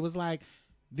God! It was like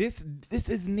this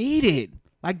is needed.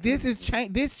 Like this is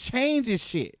this changes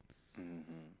shit.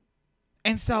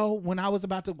 And so when I was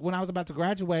about to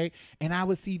graduate, and I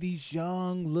would see these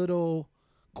young little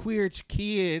queer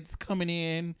kids coming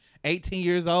in, 18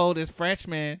 years old as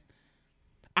freshmen,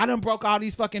 I done broke all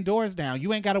these fucking doors down.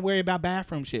 You ain't got to worry about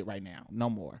bathroom shit right now, no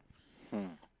more.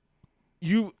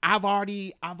 I've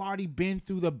already been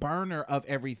through the burner of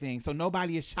everything, so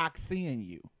nobody is shocked seeing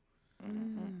you.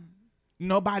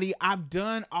 Nobody. I've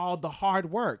done all the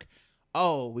hard work.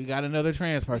 Oh, we got another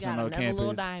trans person on campus.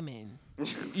 Little diamond.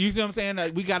 You see what I'm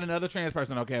saying? We got another trans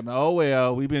person on campus. Oh,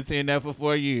 well, we've been saying that for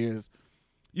 4 years.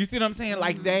 You see what I'm saying?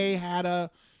 Like, they had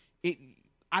I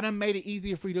done made it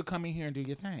easier for you to come in here and do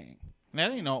your thing.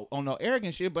 That ain't no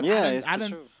arrogant shit, but I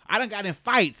done got in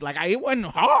fights. Like, it wasn't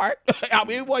hard. I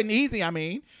mean, it wasn't easy. I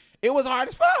mean, it was hard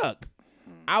as fuck.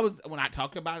 When I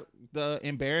talk about the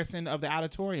embarrassing of the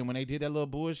auditorium when they did that little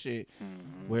bullshit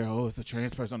where, it's a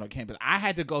trans person on campus. I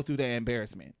had to go through that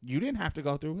embarrassment. You didn't have to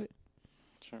go through it.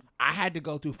 Sure. I had to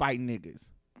go through fighting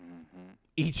niggas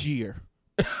each year.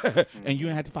 And you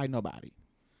didn't have to fight nobody.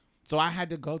 So I had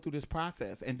to go through this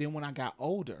process. And then when I got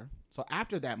older, so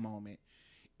after that moment,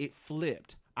 it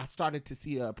flipped. I started to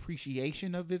see an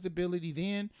appreciation of visibility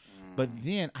then, but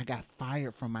then I got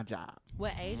fired from my job.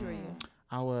 What age were you?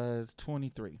 I was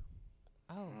 23.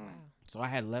 Oh, wow. So I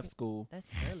had left school. That's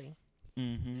early.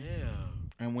 Yeah.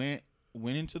 And went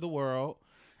into the world.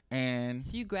 And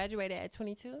so you graduated at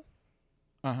 22?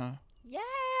 Uh-huh.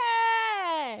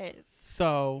 Yes.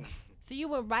 So you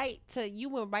went right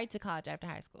to college after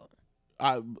high school.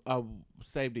 I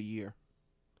saved a year.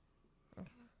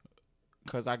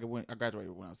 because I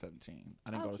graduated when I was 17.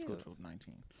 I didn't go to school cute. until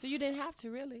 19. So you didn't have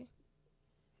to really.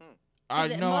 I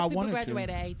Most know I people wanted graduate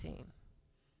to. at 18.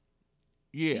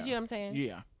 Yeah. You see what I'm saying?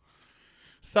 Yeah.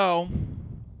 So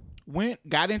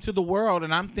got into the world,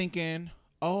 and I'm thinking,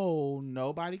 oh,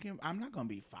 I'm not gonna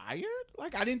be fired.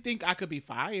 Like, I didn't think I could be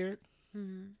fired.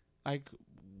 Mm-hmm. Like,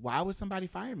 why would somebody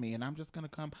fire me? And I'm just gonna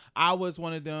come. I was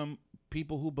one of them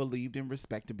people who believed in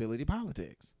respectability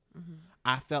politics. Mm-hmm.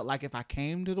 I felt like if I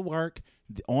came to the work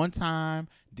on time,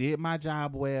 did my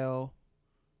job well,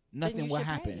 nothing would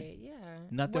happen. Yeah.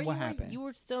 Nothing would happen. You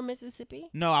were still Mississippi?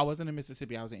 No, I wasn't in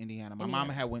Mississippi. I was in Indiana. My Indiana.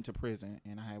 mama had went to prison,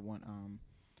 and I had went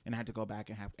and I had to go back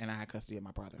and I had custody of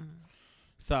my brother. Mm-hmm.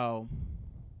 So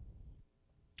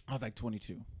I was like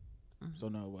 22. Mm-hmm. So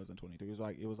no, it wasn't 23.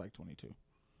 It was like 22.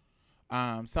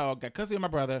 So I got custody of my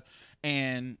brother,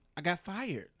 and I got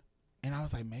fired. And I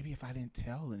was like, maybe if I didn't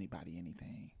tell anybody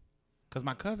anything, because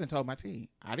my cousin told my tea.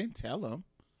 I didn't tell him.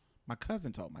 My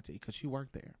cousin told my tea because she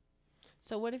worked there.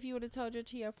 So what if you would have told your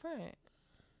tea up front?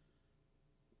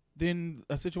 Then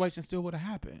a situation still would have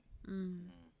happened.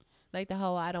 Like the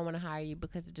whole, I don't want to hire you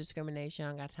because of discrimination. I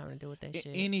don't got time to deal with that shit.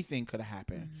 Anything could have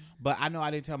happened. But I know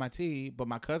I didn't tell my tea, but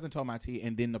my cousin told my tea,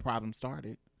 and then the problem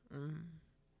started.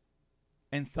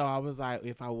 And so I was like,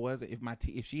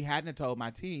 if she hadn't told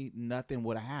my tea, nothing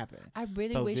would have happened. I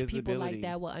really So wish people visibility. like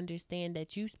that would understand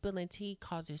that you spilling tea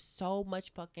causes so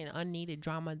much fucking unneeded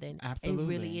drama than Absolutely. it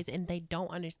really is. And they don't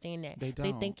understand that. They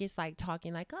They don't. think it's like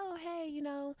talking like, oh, hey,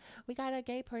 we got a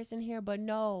gay person here. But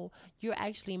no, you're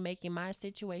actually making my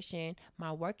situation,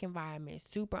 my work environment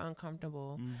super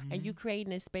uncomfortable. And you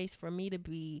creating a space for me to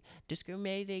be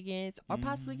discriminated against or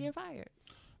possibly get fired.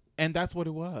 And that's what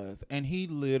it was. And he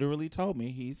literally told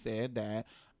me, he said that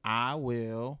I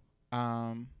will,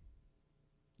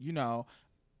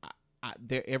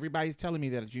 everybody's telling me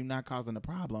that you're not causing the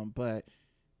problem, but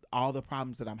all the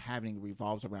problems that I'm having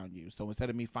revolves around you. So instead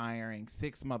of me firing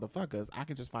 6 motherfuckers, I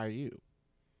can just fire you.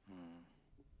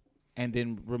 And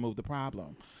then remove the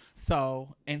problem.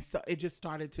 So it just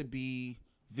started to be,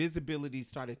 visibility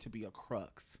started to be a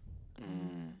crux.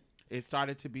 It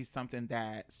started to be something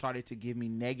that started to give me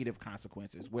negative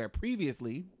consequences, where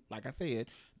previously, like I said,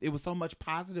 it was so much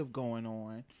positive going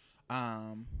on.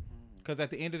 Because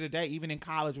at the end of the day, even in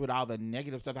college with all the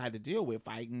negative stuff I had to deal with,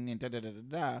 fighting and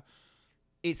da-da-da-da-da,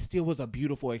 it still was a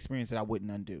beautiful experience that I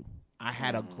wouldn't undo. I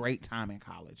had a great time in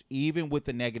college. Even with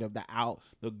the negative,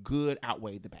 the good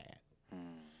outweighed the bad.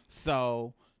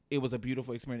 So it was a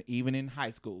beautiful experience, even in high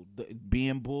school.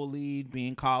 Being bullied,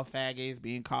 being called faggots,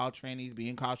 being called trannies,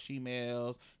 being called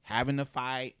she-males, having to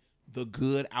fight, the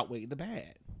good outweighed the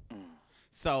bad.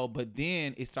 So, but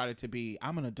then it started to be,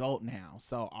 I'm an adult now,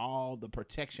 so all the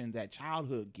protection that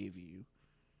childhood give you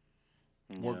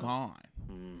were gone.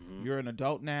 You're an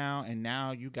adult now, and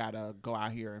now you gotta go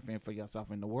out here and fend for yourself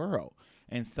in the world.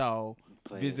 And so,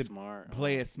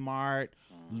 play it smart,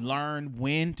 learn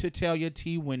when to tell your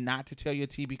tea, when not to tell your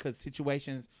tea, because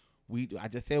situations, I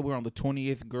just said we're on the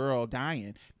 20th girl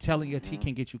dying. Telling your tea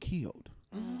can get you killed.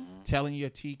 Telling your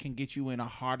tea can get you in a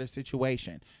harder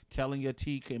situation. Telling your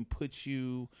tea can put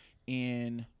you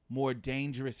in more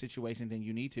dangerous situation than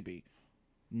you need to be.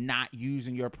 Not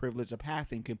using your privilege of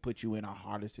passing can put you in a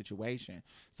harder situation.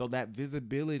 So that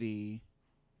visibility,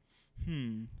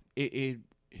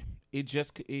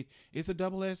 it's a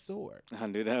double-edged sword. I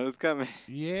knew that was coming.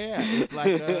 Yeah,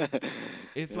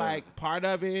 it's like part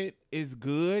of it is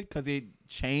good because it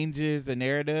changes the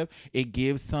narrative. It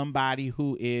gives somebody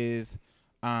who is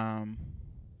coming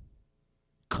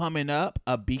up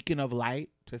a beacon of light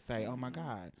to say, oh my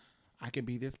God, I can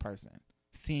be this person.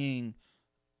 Seeing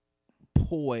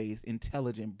poised,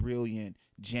 intelligent, brilliant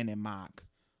Janet Mock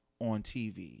on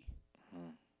TV,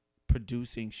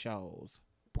 producing shows,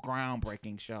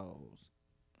 groundbreaking shows.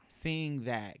 Seeing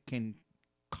that can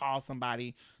cause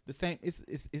somebody the same.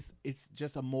 It's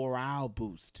just a morale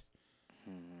boost.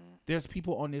 There's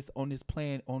people on this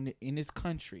planet, in this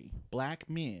country, black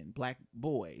men, black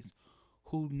boys,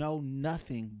 who know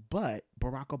nothing but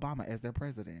Barack Obama as their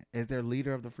president, as their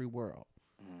leader of the free world.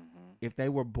 If they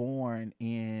were born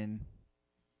in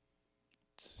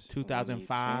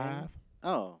 2005,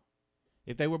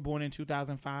 if they were born in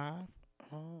 2005,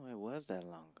 it was that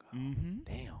long ago.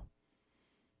 Damn.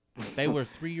 They were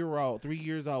 3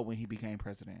 years old when he became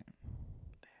president.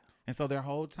 And so their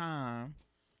whole time,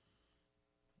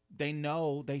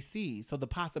 they see. So the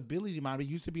possibility model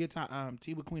used to be a time.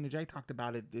 T with Queen and Jay talked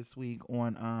about it this week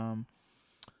on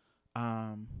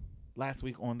last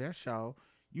week on their show.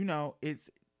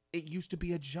 It used to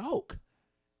be a joke.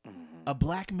 A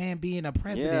black man being a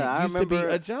president used to be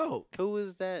a joke. Who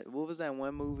was that? What was that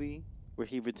one movie where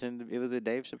he pretended it was a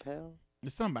Dave Chappelle?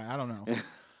 It's somebody, I don't know.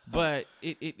 But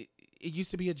it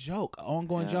used to be a joke, an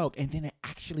ongoing joke, and then it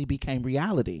actually became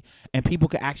reality, and people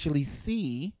could actually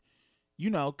see,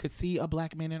 could see a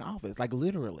black man in office, like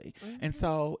literally. And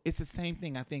so it's the same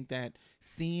thing. I think that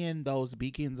seeing those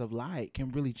beacons of light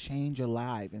can really change your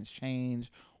life and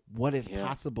change what is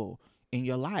possible in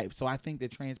your life. So I think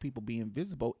that trans people being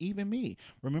visible, even me.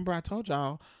 Remember, I told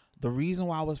y'all the reason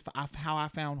why how I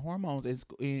found hormones is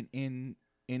in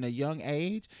a young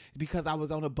age is because I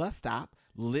was on a bus stop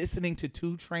listening to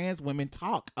two trans women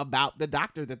talk about the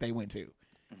doctor that they went to,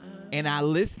 and I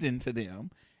listened to them.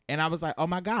 And I was like, oh,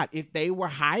 my God, if they were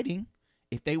hiding,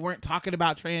 if they weren't talking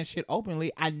about trans shit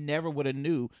openly, I never would have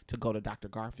knew to go to Dr.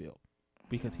 Garfield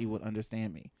because he would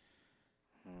understand me.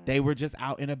 They were just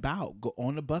out and about,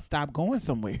 on the bus stop going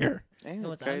somewhere. And It it's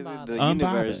was crazy. unbothered. The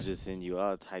Unbothered. universe just send you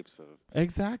all types of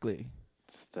Exactly.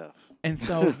 stuff. And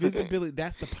so visibility,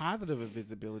 that's the positive of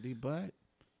visibility. But,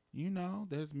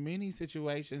 there's many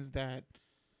situations that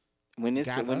When it's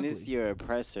got ugly. your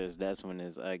oppressors, that's when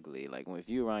it's ugly. Like if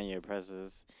you around your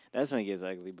oppressors, that's when it gets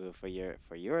ugly. But for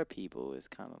your people, it's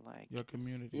kind of like your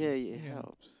community. it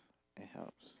helps. It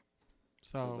helps.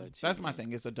 So about that's you? my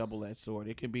thing. It's a double-edged sword.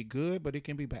 It can be good, but it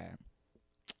can be bad.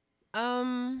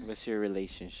 What's your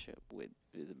relationship with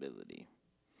visibility?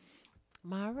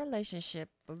 My relationship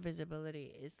with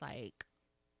visibility is like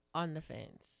on the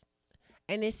fence.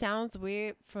 And it sounds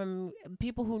weird from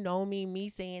people who know me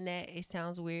saying that. It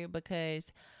sounds weird because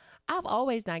I've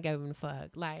always not given a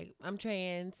fuck. Like, I'm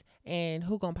trans and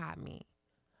who gonna pop me?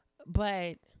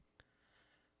 But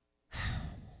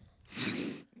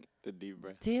The deep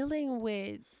breath. dealing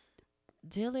with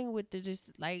the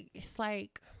just like, it's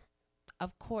like,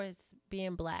 of course,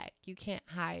 being black, you can't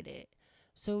hide it.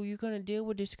 So you're going to deal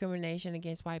with discrimination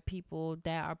against white people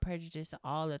that are prejudiced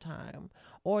all the time,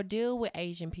 or deal with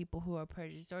Asian people who are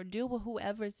prejudiced, or deal with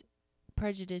whoever's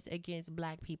prejudiced against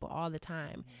black people all the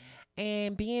time.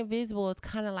 And being visible is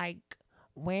kind of like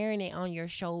wearing it on your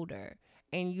shoulder,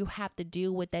 and you have to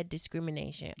deal with that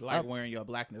discrimination. Like wearing your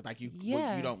blackness. Like you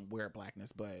don't wear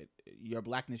blackness, but your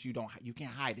blackness, you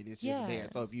can't hide it. It's just there.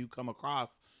 So if you come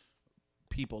across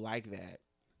people like that,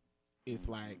 it's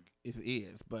like it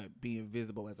is, but being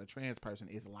visible as a trans person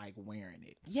is like wearing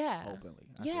it openly.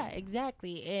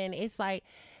 Exactly. And it's like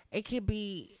it could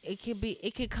be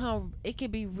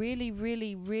really,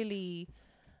 really, really,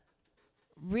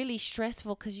 really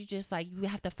stressful because you just like you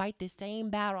have to fight the same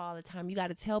battle all the time. You got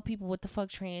to tell people what the fuck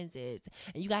trans is,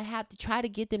 and you got to have to try to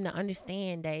get them to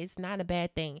understand that it's not a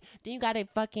bad thing. Then you got to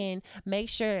fucking make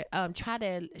sure try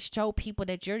to show people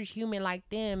that you're human like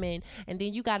them, and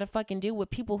then you got to fucking deal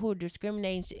with people who are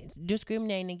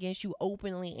discriminating against you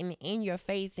openly and in your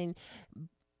face. And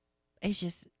it's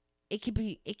just it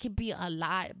could be a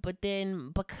lot. But then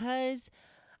because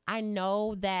I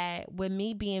know that with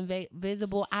me being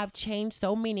visible, I've changed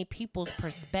so many people's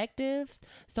perspectives,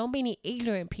 so many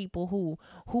ignorant people who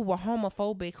were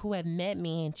homophobic, who have met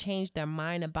me and changed their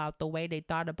mind about the way they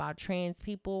thought about trans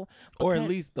people. Or at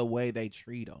least the way they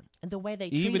treat them. The way they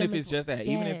treat them. Even if it's just that,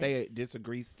 even if they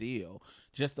disagree still,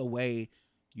 just the way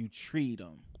you treat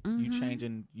them. You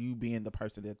changing, you being the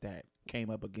person that came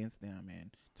up against them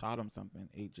and taught them something.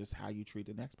 It's just how you treat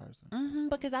the next person.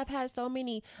 Because I've had so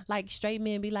many like straight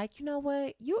men be like, you know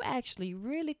what, you actually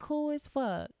really cool as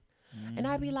fuck. And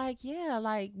I'd be like, yeah,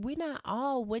 like we're not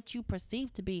all what you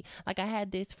perceive to be. Like I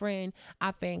had this friend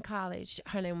I met in college.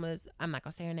 Her name was, I'm not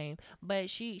gonna say her name, but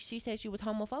she said she was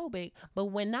homophobic. But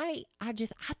one night I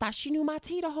thought she knew my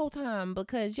tea the whole time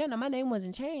because my name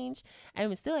wasn't changed,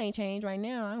 and it still ain't changed right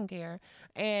now. I don't care.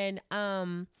 And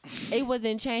it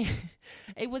wasn't changed.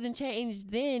 It wasn't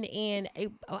changed then, and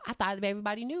I thought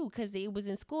everybody knew because it was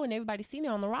in school and everybody seen it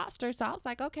on the roster. So I was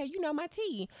like, okay, you know my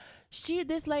tea.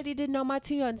 This lady didn't know my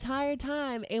tea the entire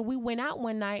time, and we went out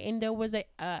one night, and there was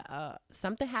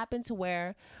something happened to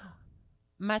where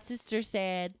my sister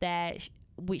said that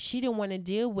she didn't want to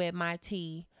deal with my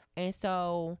tea, and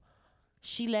so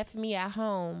she left me at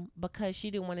home because she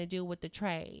didn't want to deal with the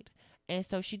trade, and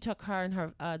so she took her and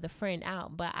her the friend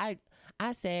out. But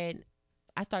I said,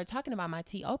 I started talking about my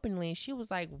tea openly, and she was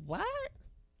like, "What?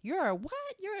 You're a what?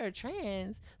 You're a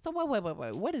trans? So wait.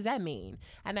 What does that mean?"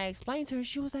 And I explained to her.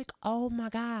 She was like, "Oh my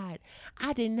God,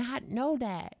 I did not know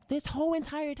that. This whole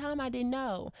entire time I didn't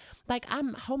know. Like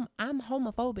I'm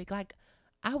homophobic. Like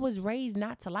I was raised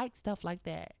not to like stuff like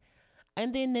that."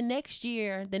 And then the next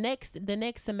year, the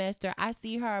next semester, I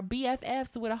see her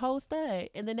BFFs with a whole stud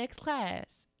in the next class.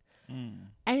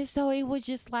 And so it was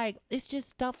just like, it's just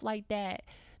stuff like that,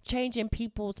 changing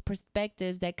people's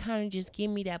perspectives that kind of just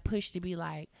give me that push to be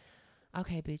like,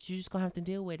 okay, bitch, you just gonna have to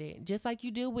deal with it. Just like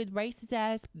you deal with racist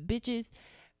ass bitches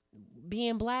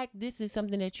being black, this is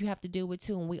something that you have to deal with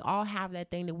too, and we all have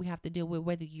that thing that we have to deal with,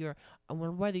 whether you're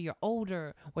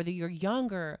older, whether you're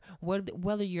younger,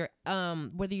 whether you're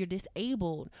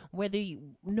disabled,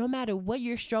 no matter what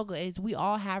your struggle is, we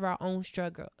all have our own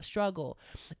struggle,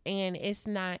 and it's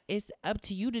up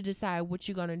to you to decide what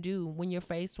you're gonna do when you're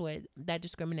faced with that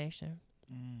discrimination.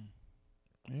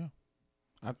 Yeah,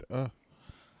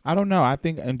 I don't know. I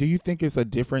think, and do you think it's a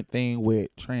different thing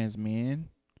with trans men?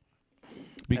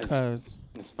 Because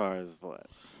as far as what?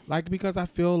 Like, because I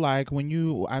feel like when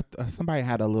somebody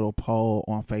had a little poll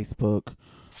on Facebook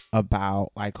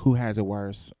about like who has it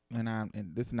worse, and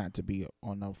this is not to be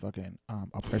on no fucking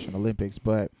oppression Olympics,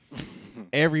 but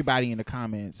everybody in the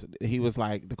comments, he was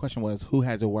like, the question was, who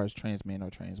has it worse, trans men or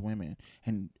trans women?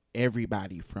 And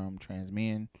everybody from trans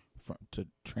men to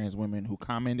trans women who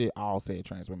commented all said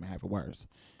trans women have it worse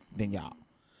than y'all.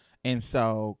 And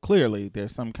so clearly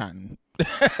there's some kind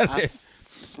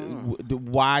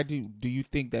why do you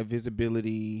think that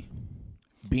visibility,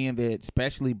 being that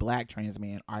especially black trans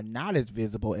men are not as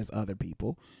visible as other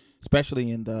people, especially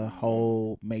in the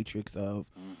whole matrix of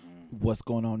what's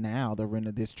going on now,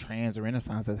 this trans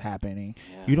renaissance that's happening?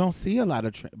 You don't see a lot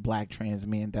of black trans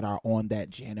men that are on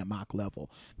that Janet Mock level,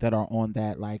 that are on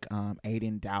that like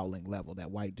Aiden Dowling level,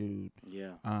 that white dude,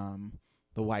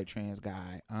 the white trans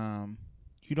guy.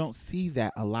 You don't see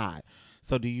that a lot.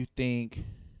 So do you think?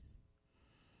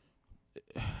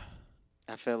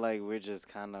 I feel like we're just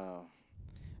kind of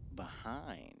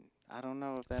behind. I don't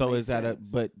know if that so makes is that sense.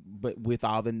 but with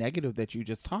all the negative that you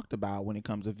just talked about when it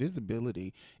comes to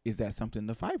visibility, is that something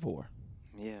to fight for?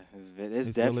 Yeah, it's It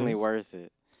still definitely is? worth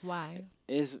it. Why?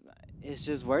 It's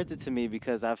just worth it to me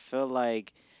because I feel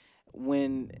like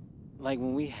when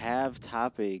we have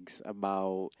topics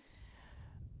about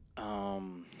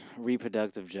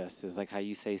reproductive justice, like how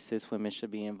you say cis women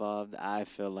should be involved, I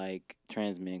feel like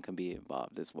trans men can be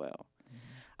involved as well.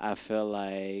 I feel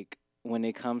like when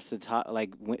it comes to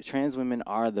trans women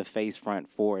are the face front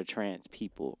for trans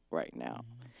people right now.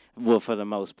 Well, for the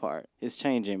most part, it's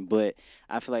changing, but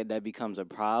I feel like that becomes a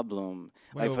problem.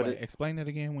 Wait, explain it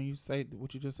again. When you say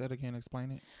what you just said again,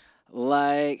 explain it.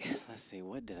 Like, let's see,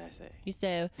 what did I say? You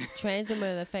said trans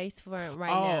women are the face front right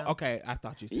now. Oh, okay. I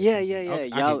thought you said Yeah. Okay,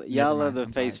 Y'all are never the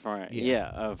mind. face I'm sorry.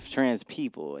 front, of trans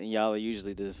people, and y'all are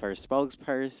usually the first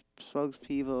spokespeople,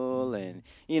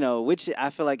 and which I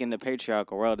feel like in the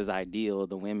patriarchal world is ideal.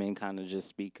 The women kind of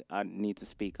just need to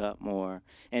speak up more,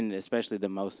 and especially the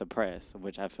most oppressed,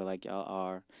 which I feel like y'all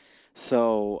are.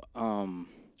 So,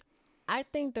 I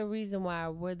think the reason why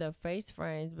we're the face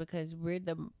friends because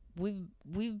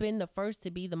we've been the first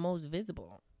to be the most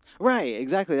visible. Right,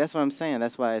 exactly. That's what I'm saying.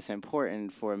 That's why it's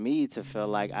important for me to feel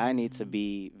like I need to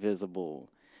be visible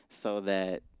so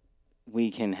that we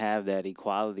can have that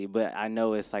equality. But I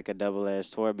know it's like a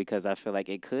double-edged sword because I feel like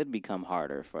it could become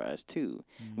harder for us too.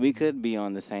 We could be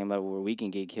on the same level where we can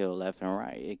get killed left and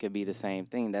right. It could be the same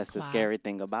thing. That's the scary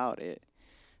thing about it.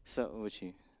 So, what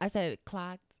you? I said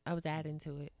clocked. I was adding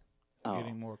to it.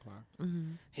 Getting more clock.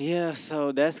 Yeah,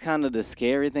 so that's kind of the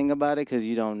scary thing about it because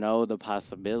you don't know the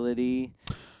possibility.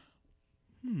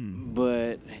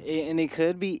 But it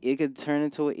could turn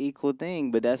into an equal thing.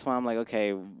 But that's why I'm like,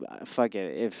 okay, fuck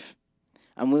it. If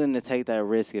I'm willing to take that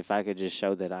risk, if I could just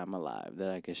show that I'm alive, that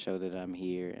I could show that I'm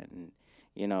here, and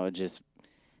just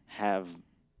have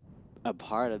a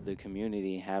part of the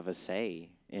community, have a say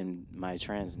in my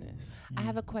transness. I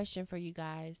have a question for you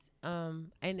guys.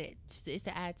 And it's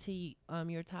to add to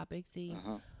your topic, Z.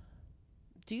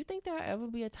 Do you think there'll ever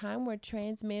be a time where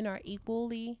trans men are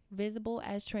equally visible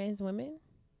as trans women?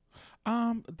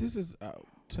 This is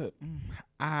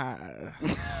I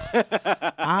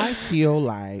feel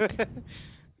like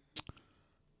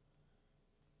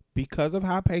because of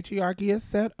how patriarchy is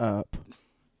set up,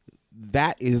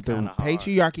 that is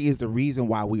patriarchy is the reason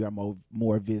why we are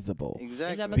more visible.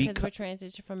 Exactly. Is that because we're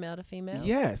transitioning from male to female?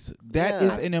 Yes, that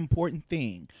is an important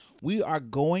thing. We are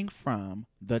going from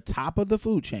the top of the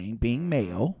food chain, being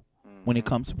male, when it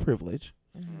comes to privilege,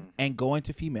 and going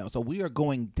to female. So we are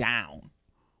going down.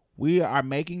 We are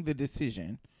making the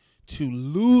decision to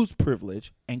lose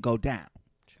privilege and go down.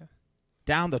 Sure.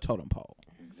 Down the totem pole.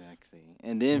 Exactly.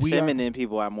 And then feminine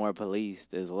people are more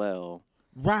policed as well.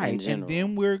 Right. And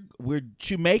then we're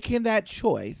making that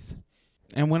choice.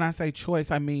 And when I say choice,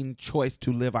 I mean choice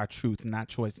to live our truth, not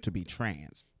choice to be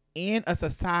trans. In a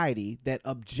society that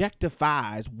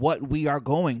objectifies what we are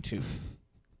going to.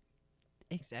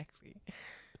 Exactly.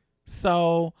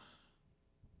 So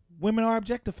women are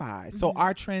objectified. So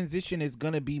our transition is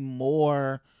going to be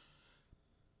more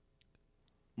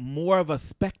of a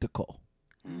spectacle.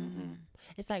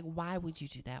 It's like, why would you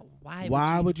do that?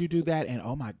 Why would you do that? And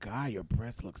oh my God, your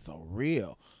breast looks so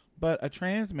real. But a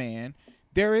trans man,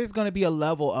 there is going to be a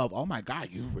level of, oh my God,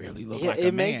 you really look like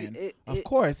a man. Of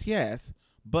course, yes.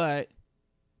 But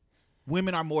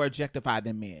women are more objectified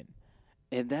than men.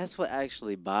 And that's what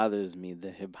actually bothers me,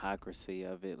 the hypocrisy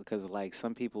of it. Because, like,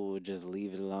 some people will just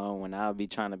leave it alone when I'll be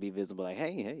trying to be visible, like,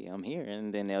 hey, I'm here.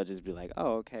 And then they'll just be like,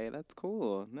 oh, okay, that's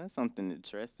cool. That's something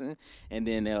interesting. And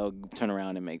then they'll turn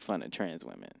around and make fun of trans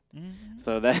women. Mm-hmm.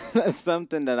 So that's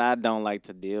something that I don't like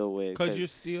to deal with. Because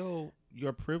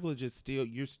your privilege is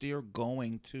you're still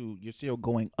going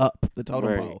up the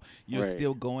totem pole. You're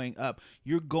still going up.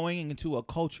 You're going into a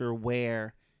culture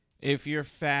where if you're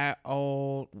fat,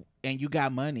 old, and you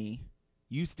got money,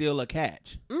 you still a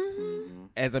catch. Mm-hmm.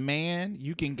 As a man,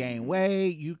 you can gain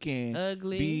weight, you can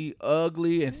be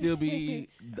ugly and still be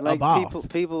a boss.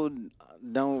 People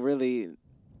don't really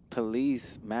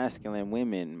police masculine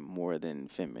women more than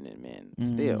feminine men.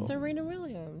 Mm-hmm. Still, Serena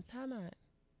Williams, how not?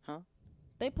 Huh?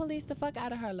 They police the fuck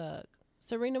out of her look.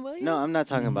 Serena Williams? No, I'm not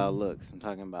talking about looks. I'm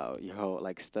talking about your whole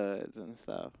like studs and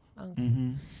stuff. Okay.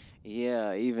 Mm-hmm.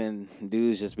 Yeah, even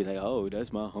dudes just be like, "Oh,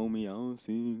 that's my homie. I don't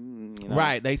see." You know?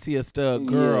 Right, they see a stud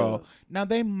girl. Yeah. Now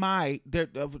they might.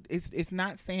 It's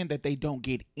not saying that they don't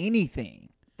get anything.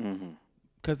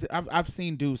 Because I've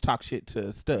seen dudes talk shit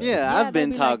to studs. Yeah, I've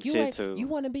been talking shit too. You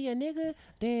want to be a nigga?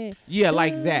 Then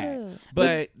like that.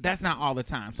 But that's not all the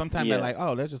time. Sometimes they're like,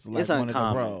 "Oh, that's just like one of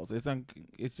the bros."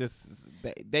 It's just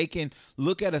they can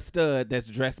look at a stud that's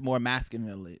dressed more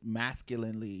masculinely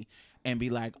and be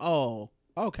like, "Oh,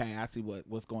 okay, I see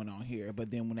what's going on here."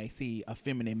 But then when they see a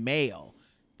feminine male,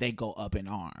 they go up in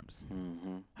arms.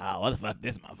 Mm-hmm. Oh, what the fuck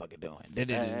this motherfucker doing?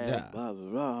 Blah, blah,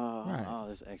 blah. Right. All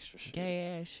this extra shit.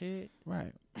 Gay ass shit.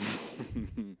 Right.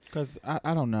 Because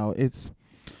I don't know. It's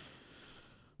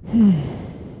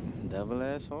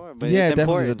double-edged sword. But yeah, it's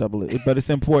definitely a double. But it's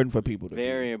important for people to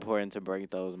very important to break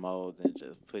those molds and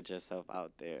just put yourself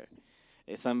out there.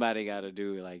 If somebody got to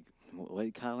do like what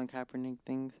did Colin Kaepernick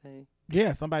thing say?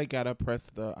 Yeah, somebody gotta press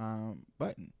the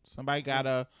button. Somebody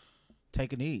gotta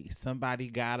take a knee. Somebody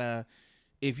gotta.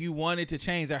 If you want it to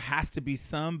change, there has to be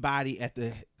somebody at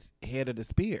the head of the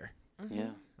spear. Mm-hmm. Yeah,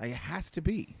 like it has to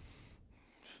be.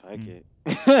 Fuck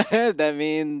it. That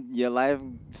means your life.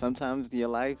 Sometimes your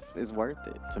life is worth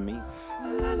it to me.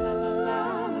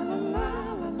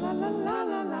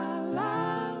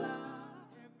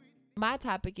 My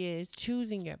topic is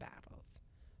choosing your battles.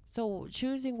 So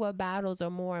choosing what battles are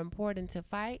more important to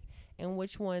fight and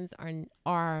which ones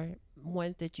are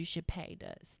ones that you should pay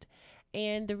dust.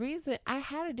 And the reason I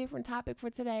had a different topic for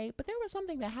today, but there was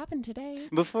something that happened today.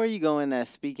 Before you go in that,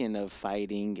 speaking of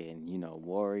fighting and,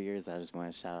 warriors, I just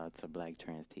want to shout out to Black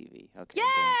Trans TV. Okay.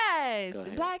 Yes!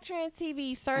 Black Trans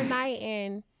TV, Sir Knight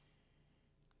and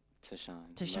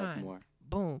Tashawn.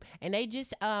 Boom. And they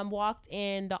just walked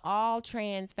in the all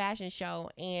trans fashion show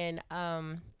in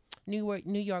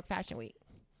New York Fashion Week.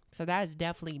 So that's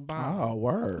definitely bomb. Oh,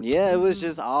 word. Yeah, it was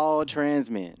just all trans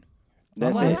men.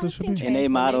 That's it. And they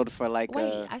modeled for like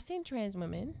I seen trans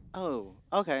women. Oh,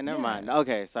 okay, never mind.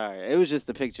 Okay, sorry. It was just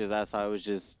the pictures I saw. It was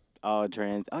just all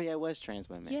trans. Oh, yeah, it was trans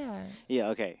women. Yeah. Yeah,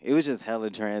 okay. It was just hella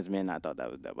trans men. I thought that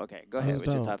was dope. Okay, go ahead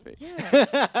with your topic.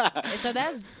 Yeah. And so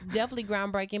that's definitely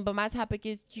groundbreaking. But my topic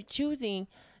is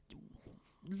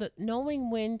knowing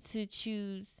when to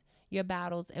choose your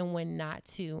battles and when not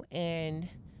to, and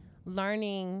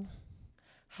learning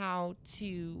how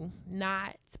to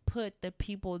not put the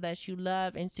people that you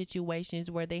love in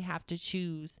situations where they have to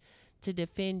choose to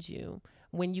defend you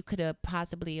when you could have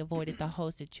possibly avoided the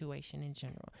whole situation in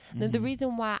general. Mm-hmm. Now, the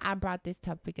reason why I brought this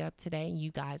topic up today,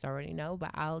 you guys already know,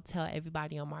 but I'll tell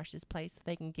everybody on Marsha's Place so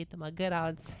they can get them a good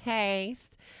old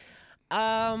taste.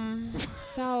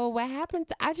 So what happened?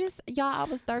 I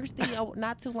was thirsty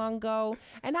not too long ago,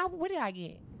 and what did I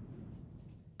get?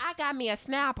 I got me a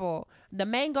Snapple, the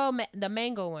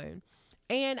mango one,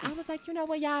 and I was like, you know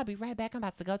what, y'all, I'll be right back. I'm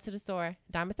about to go to the store.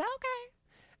 Diamond said, okay,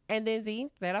 and then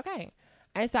Z said, okay,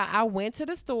 and so I went to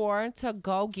the store to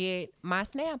go get my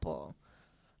Snapple.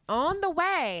 On the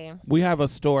way, we have a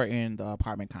store in the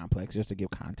apartment complex, just to give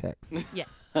context. Yes,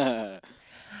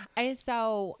 and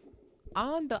so.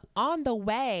 On the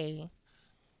way,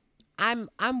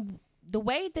 the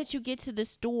way that you get to the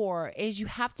store is you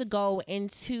have to go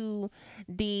into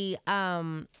the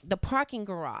parking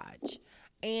garage,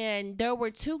 and there were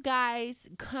two guys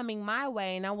coming my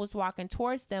way, and I was walking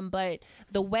towards them. But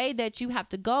the way that you have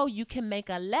to go, you can make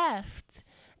a left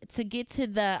to get to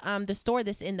the store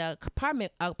that's in the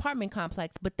apartment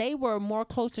complex, but they were more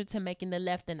closer to making the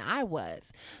left than I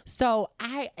was. So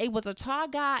it was a tall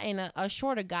guy and a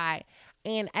shorter guy.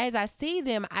 And as I see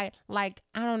them, I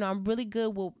don't know, I'm really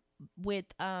good with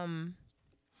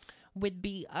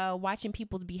watching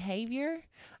people's behavior,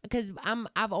 because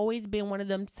I've always been one of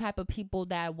them type of people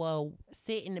that will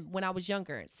when I was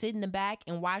younger, sit in the back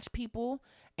and watch people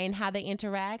and how they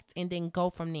interact and then go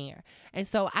from there. And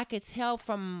so I could tell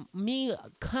from me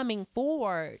coming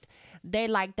forward, they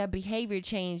like their behavior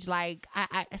changed, like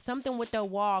I something with their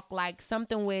walk, like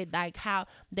something with like how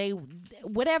they,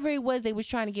 whatever it was, they was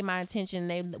trying to get my attention.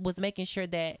 They was making sure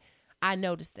that I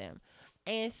noticed them.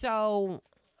 And so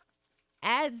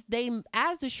as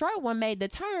the short one made the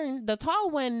turn, the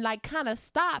tall one like kind of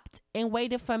stopped and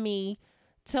waited for me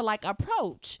to like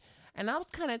approach. And I was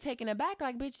kind of taken aback,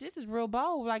 like, bitch, this is real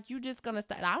bold. Like, you just gonna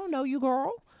stop? I don't know you,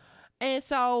 girl. And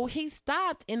so he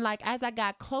stopped, and like as I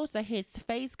got closer, his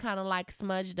face kind of like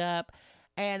smudged up,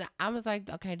 and I was like,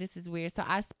 okay, this is weird. So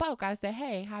I spoke. I said,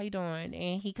 hey, how you doing?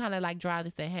 And he kind of like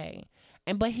dryly said, hey.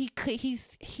 But he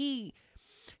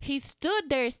stood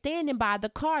there standing by the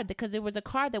car, because it was a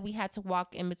car that we had to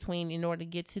walk in between in order to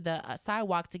get to the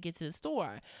sidewalk to get to the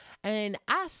store. And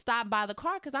I stopped by the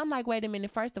car because I'm like, wait a minute.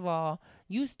 First of all,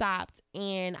 you stopped,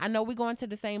 and I know we're going to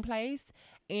the same place,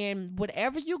 and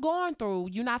whatever you're going through,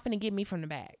 you're not finna get me from the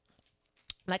back.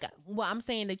 Like, well, I'm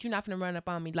saying that you're not finna run up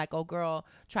on me like old girl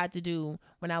tried to do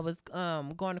when I was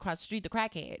going across the street, the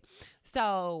crackhead.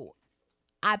 So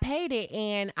I paid it,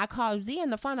 and I called Z on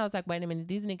the phone. I was like, wait a minute,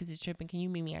 these niggas is tripping. Can you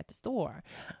meet me at the store?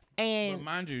 And but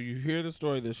mind you, you hear the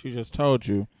story that she just told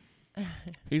you.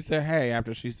 He said, hey,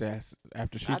 after she said, I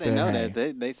didn't know hey.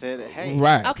 that. They said, hey.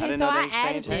 Right. Okay, so I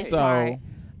added this so, part.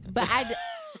 But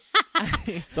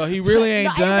so he really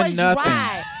ain't done nothing.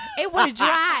 Dry. It was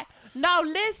dry. No,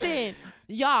 listen,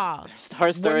 y'all.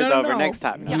 Her story's over. No. Next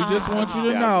time. We just want you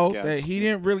to know that he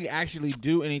didn't really actually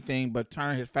do anything but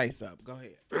turn his face up. Go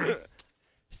ahead.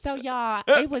 So, y'all,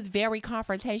 it was very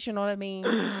confrontational to me.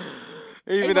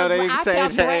 Even though they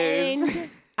exchanged hands.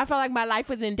 I felt like my life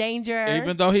was in danger.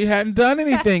 Even though he hadn't done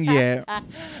anything yet.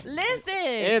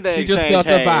 Listen. She just felt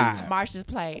the vibe. Marsha's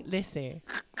play. Listen.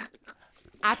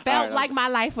 I felt like my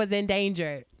life was in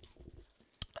danger.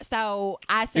 So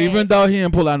I said, even though he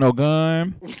didn't pull out no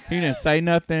gun, he didn't say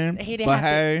nothing. He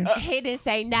didn't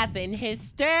say nothing. His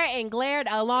stare and glared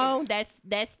alone. That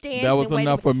stance. That was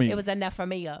enough for me. It was enough for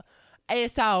me.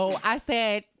 And so I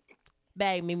said,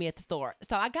 babe, meet me at the store.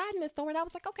 So I got in the store, and I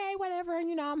was like, okay, whatever.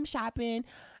 And, I'm shopping.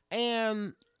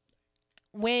 And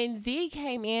when Z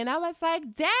came in, I was like,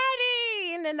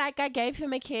 Daddy. And then like I gave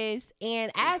him a kiss. And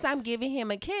as I'm giving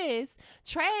him a kiss,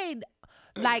 Trade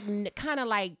like kind of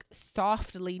like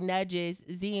softly nudges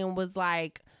Z and was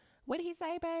like, what did he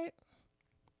say, babe?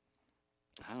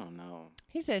 I don't know.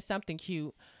 He said something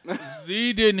cute.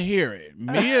 Z didn't hear it.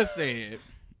 Mia said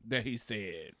that he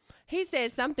said. He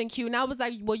said something cute, and I was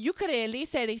like, well, you could have at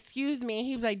least said, excuse me. And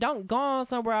he was like, don't go on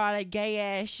somewhere all that gay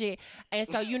ass shit. And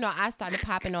so, I started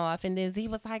popping off, and then Z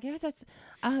was like, it's just,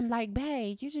 like,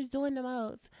 babe, you just doing the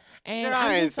most. And no,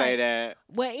 I didn't say that.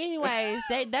 Well, anyways,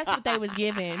 that's what they was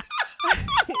giving.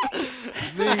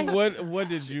 Z, what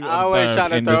did you I always try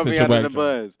to throw me under the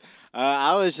bus.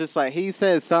 I was just like, he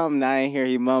said something, I didn't hear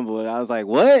he mumbled. I was like,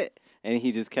 what? And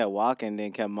he just kept walking,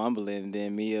 then kept mumbling. And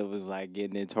then Mia was like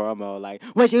getting in turmoil, like,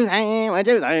 "What you saying? What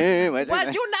you saying? What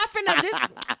you're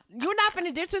not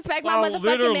finna disrespect my motherfucking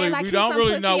literally, man like we he's don't some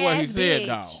really know what he bitch.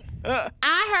 said, though.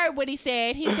 I heard what he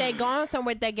said. He said, "Go on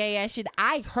somewhere with that gay ass shit."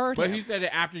 I heard him. But he said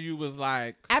it after you was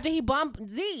like, after he bumped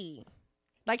Z,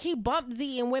 like he bumped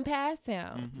Z and went past him.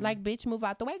 Mm-hmm. Like, bitch, move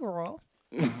out the way, girl.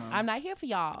 I'm not here for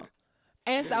y'all.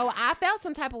 And so I felt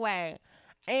some type of way,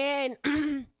 and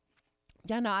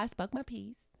y'all know I spoke my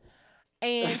piece.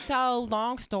 And so,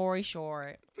 long story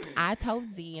short, I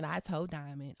told Z and I told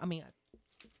Diamond.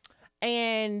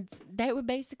 And they were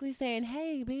basically saying,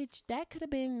 hey, bitch, that could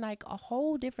have been like a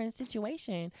whole different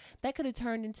situation. That could have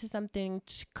turned into something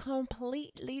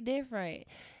completely different.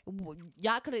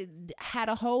 Y'all could have had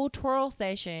a whole twirl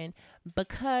session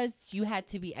because you had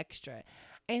to be extra.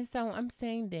 And so I'm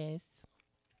saying this.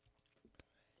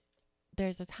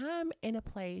 There's a time and a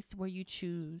place where you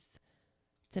choose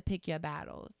to pick your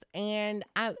battles. And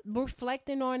I'm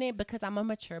reflecting on it because I'm a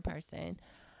mature person.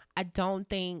 I don't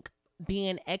think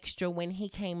being extra when he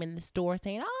came in the store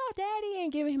saying, oh, daddy,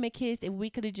 and giving him a kiss, if we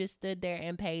could have just stood there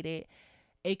and paid it,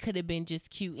 it could have been just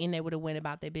cute and they would have went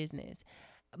about their business.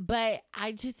 But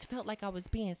I just felt like I was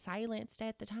being silenced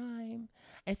at the time.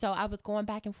 And so I was going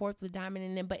back and forth with Diamond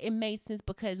and them, but it made sense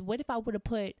because what if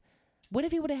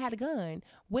he would have had a gun?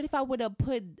 What if I would have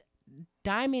put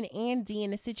Diamond and D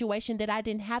in a situation that I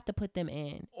didn't have to put them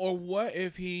in? Or what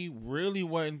if he really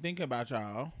wasn't thinking about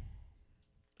y'all?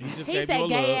 He said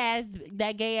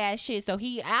gay ass shit. So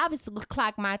he obviously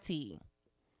clocked my tea.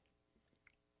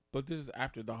 But this is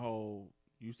after the whole.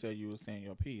 You said you were saying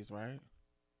your piece, right?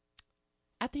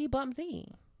 After he bumped Z.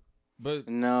 But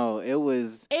no, it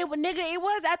was. It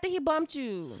was after he bumped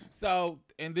you. So,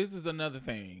 and this is another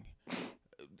thing.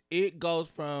 It goes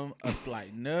from a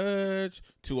slight nudge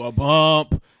to a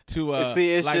bump to a.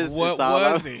 See, it's like, just what it's all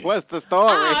was up. it? What's the story?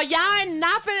 Oh, y'all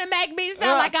not finna make me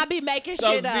sound like I be making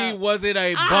So, shit up. was it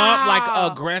a bump,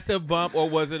 like aggressive bump, or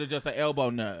was it just an elbow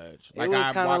nudge? Like it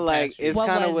was kind of like it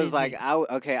kind of was it? like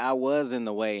I was in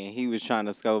the way and he was trying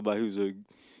to scope, but he was like,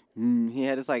 he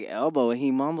had this like elbow and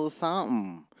he mumbled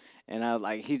something, and I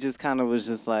like he just kind of was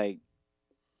just like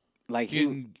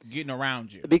getting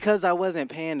around you because I wasn't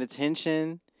paying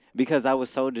attention because I was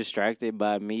so distracted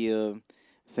by Mia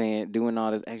doing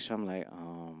all this extra. I'm like,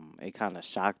 it kind of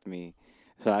shocked me,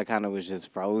 so I kind of was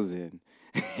just frozen,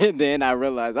 and then I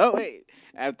realized, oh wait,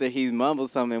 after he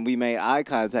mumbled something, we made eye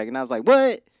contact, and I was like,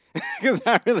 what? Because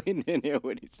I really didn't hear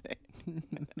what he said.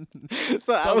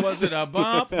 So was it a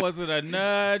bump? Was it a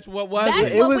nudge? What was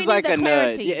it? It was like a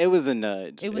nudge. Yeah, it was a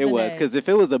nudge. It was because if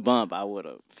it was a bump, I would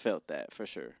have felt that for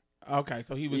sure. Okay,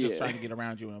 so he was just trying to get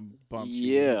around you and bump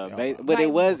you. Yeah, but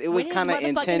it was kind of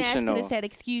intentional. Ass said,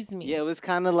 "Excuse me." Yeah, it was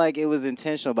kind of like it was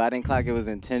intentional, but I didn't clock it was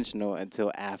intentional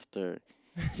until after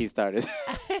he started.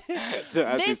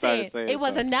 It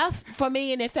was enough for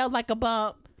me, and it felt like a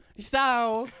bump.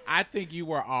 So I think you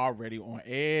were already on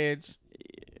edge.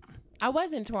 I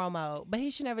was in twirl mode, but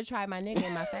he should never try my nigga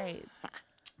in my face.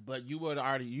 But you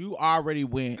already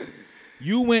went.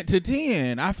 You went to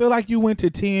 10. I feel like you went to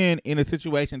 10 in a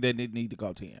situation that didn't need to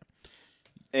go 10.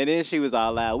 And then she was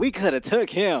all loud. We could have took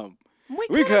him.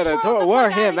 We could have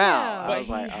wore him out. But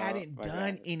he hadn't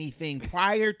done anything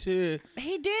prior to.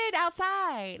 He did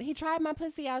outside. He tried my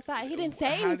pussy outside. He didn't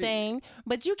say anything,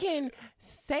 but you can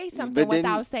say something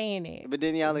without saying it. But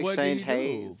then y'all exchange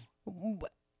haze.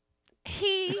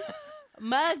 He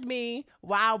mugged me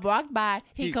while I walked by.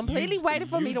 He completely waited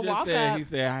for me to walk up. He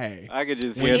said, hey. I could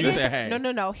just hear you said, hey.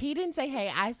 No. He didn't say,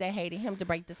 hey. I said, hey to him to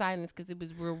break the silence because it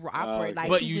was real awkward. Like,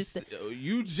 but you just said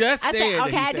I said,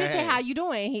 okay, I did hey. say, how you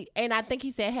doing? And I think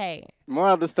he said, hey.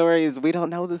 Moral of the story is we don't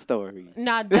know the story.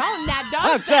 No, don't.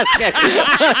 I'm just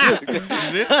kidding.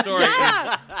 This story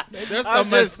there's so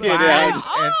much spice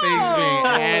and things being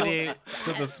added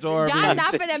to the story. Y'all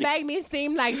not finna make me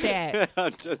seem like that.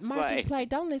 I'm just Marcus Play,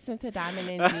 don't listen to Diamond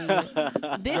and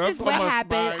G. This is what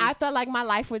happened. I felt like my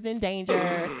life was in danger.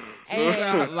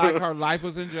 And like her life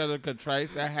was in danger because Trey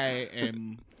said, hey,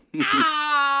 and...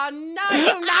 Oh, no,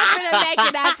 you're not gonna make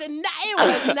it out to. No, it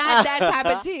was not that type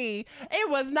of tea. It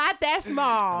was not that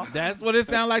small. That's what it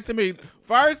sounded like to me.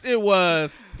 First, it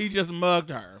was he just mugged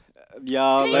her.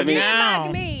 Y'all, let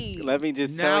me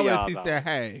just tell y'all. Now he said,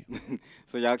 "Hey,"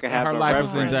 so y'all can have her a life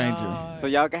reference. was in danger. So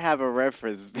y'all can have a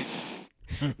reference.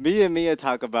 Me and Mia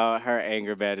talk about her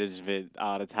anger management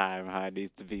all the time, how it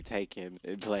needs to be taken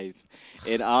in place.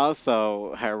 And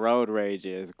also, her road rage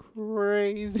is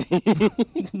crazy.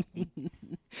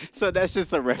 So that's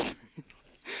just a reference.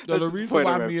 So the reason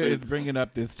why Mia is bringing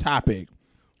up this topic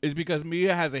is because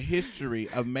Mia has a history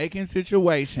of making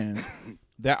situations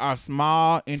that are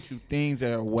small into things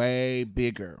that are way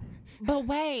bigger.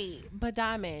 But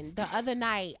Diamond, the other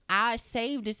night I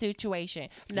saved the situation.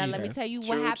 Now let me tell you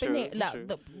what happened. No.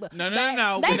 We're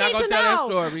not gonna tell that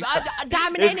story.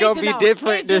 Diamond, it's gonna be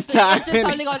different this time. It's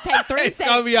just only gonna take 3 seconds. It's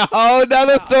gonna be a whole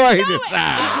nother story this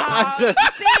time.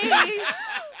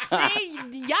 See,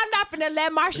 y'all not finna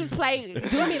let Marcia's Play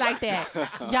do me like that.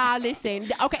 Y'all listen.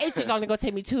 Okay, it's just only gonna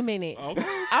take me 2 minutes.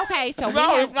 Okay, so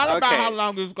it's not about how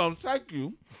long it's gonna take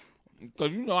you.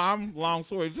 Because you know I'm a long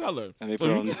storyteller. So you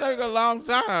can take a long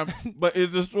time, but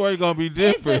is the story going to be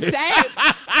different? It's the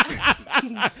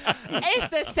same. It's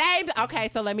the same. Okay,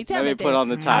 so let me tell you. Let me put on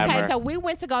the timer. Okay, so we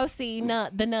went to go see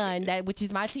The Nun, which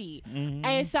is my tea. Mm-hmm.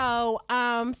 And so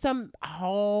some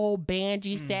whole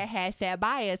Banji set had sat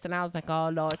by us, and I was like, oh,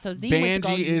 Lord. So Z went to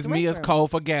go Banji is Mia's code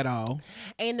for ghetto.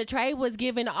 And the tray was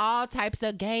giving all types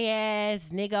of gay-ass,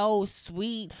 nigga, old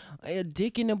sweet,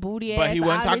 dick in the booty ass. But he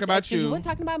wasn't talking about you. He wasn't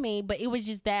talking about me. But it was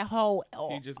just that whole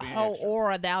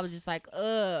aura that I was just like,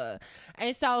 ugh.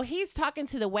 And so he's talking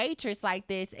to the waitress like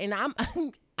this, and I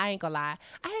ain't gonna lie,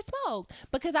 I had smoked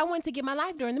because I went to get my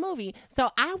life during the movie. So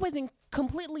I wasn't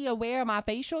completely aware of my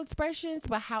facial expressions,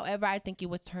 but however, I think it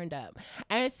was turned up.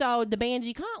 And so the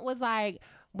Banji cunt was like,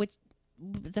 which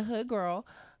the hood girl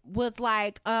was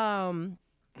like, why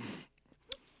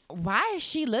is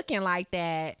she looking like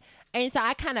that? And so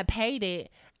I kind of paid it.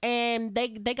 And they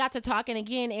got to talking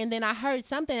again, and then I heard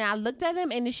something, and I looked at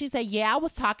him, and then she said, yeah, I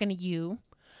was talking to you.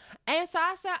 And so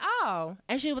I said, oh.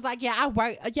 And she was like, yeah,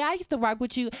 I used to work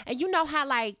with you. And you know how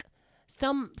like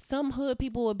some hood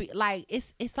people would be like,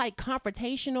 it's like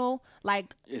confrontational.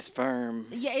 Like It's firm.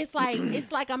 yeah, it's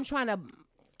like I'm trying to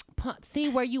see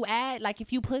where you at. Like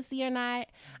if you pussy or not.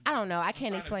 I don't know. I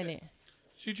can't explain it.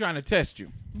 She trying to test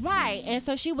you. Right. And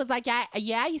so she was like, yeah,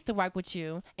 I used to work with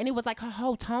you. And it was like her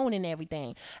whole tone and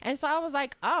everything. And so I was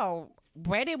like, oh,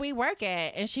 where did we work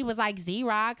at? And she was like,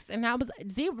 Xerox. And I was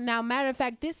now, matter of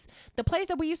fact, the place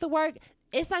that we used to work,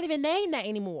 it's not even named that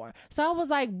anymore. So I was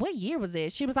like, what year was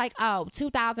this? She was like, oh,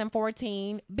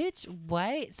 2014. Bitch,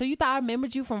 what? So you thought I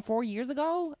remembered you from 4 years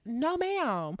ago? No,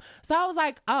 ma'am. So I was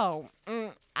like, oh,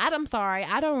 I'm sorry.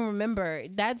 I don't remember.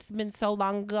 That's been so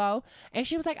long ago. And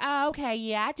she was like, oh, okay.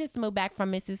 Yeah, I just moved back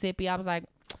from Mississippi. I was like,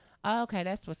 oh, okay,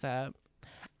 that's what's up.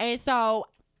 And so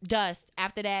dust.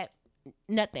 After that,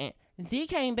 nothing. Z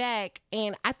came back,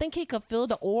 and I think he could feel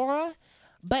the aura.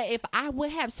 But if I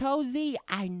would have told Z,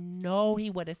 I know he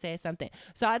would have said something.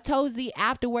 So I told Z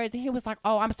afterwards, and he was like,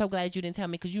 oh, I'm so glad you didn't tell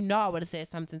me because you know I would have said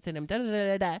something to them. Da, da,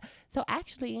 da, da, da. So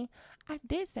actually, I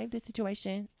did save the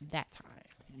situation that time.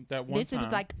 That one time.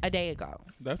 Was like a day ago.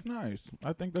 That's nice.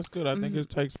 I think that's good. I think it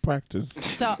takes practice.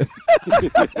 So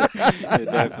It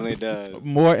definitely does.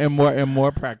 More and more and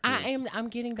more practice. I'm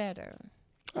getting better.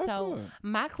 Oh, so good.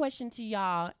 my question to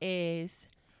y'all is,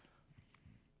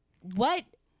 what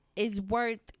is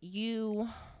worth you?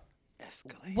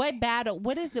 Escalate.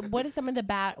 What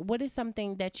is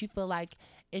something that you feel like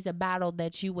is a battle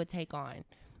that you would take on?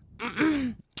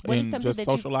 What is something just that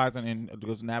socializing and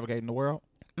just navigating the world?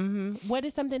 What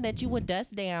is something that you would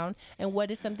dust down, and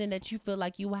what is something that you feel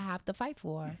like you will have to fight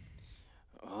for?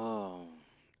 Oh,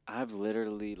 I've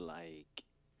literally like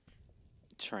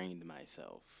trained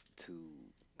myself to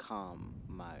calm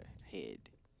my head.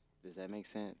 Does that make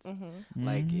sense?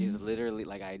 Like it's literally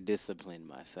like I disciplined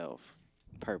myself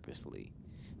purposely.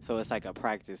 So it's like a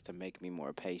practice to make me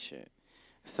more patient.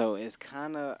 So it's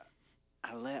kind of,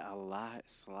 I let a lot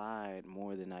slide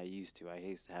more than I used to. I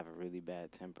used to have a really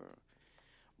bad temper.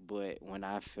 But when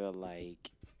I feel like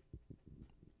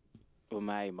when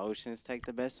my emotions take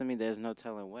the best of me, there's no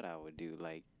telling what I would do.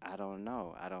 Like, I don't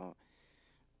know. I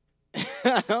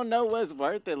don't know what's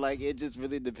worth it. Like, it just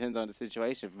really depends on the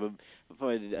situation. But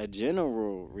for a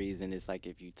general reason, it's like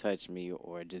if you touch me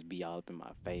or just be all up in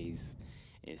my face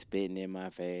and spitting in my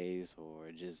face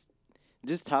or just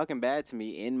talking bad to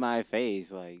me in my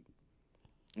face, like.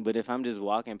 But if I'm just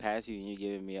walking past you and you're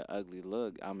giving me an ugly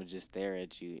look, I'm going to just stare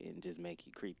at you and just make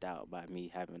you creeped out by me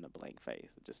having a blank face,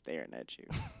 just staring at you.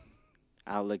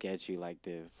 I'll look at you like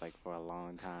this, like for a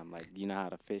long time. Like, you know how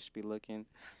the fish be looking?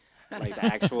 Like the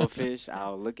actual fish?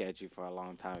 I'll look at you for a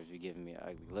long time if you're giving me an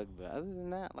ugly look. But other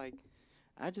than that, like,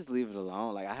 I just leave it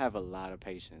alone. Like, I have a lot of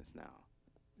patience now.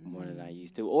 More than I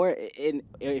used to. Or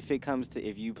if it comes to,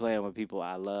 if you playing with people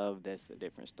I love, that's a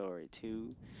different story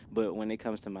too. But when it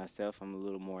comes to myself, I'm a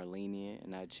little more lenient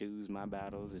and I choose my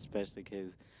battles, especially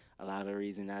because a lot of the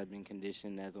reason I've been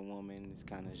conditioned as a woman is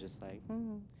kind of just like,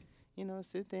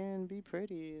 sit there and be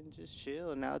pretty and just chill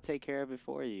and I'll take care of it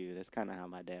for you. That's kind of how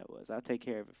my dad was. I'll take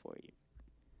care of it for you.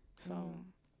 So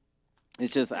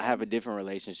it's just I have a different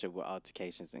relationship with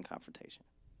altercations and confrontation.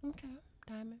 Okay,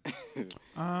 Diamond.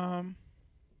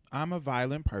 I'm a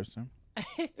violent person.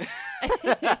 And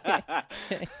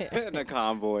a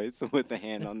calm voice with the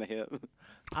hand on the hip.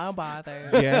 I'm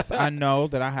bothered. Yes, I know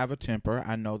that I have a temper.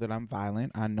 I know that I'm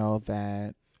violent. I know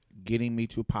that getting me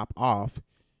to pop off,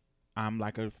 I'm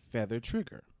like a feather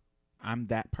trigger. I'm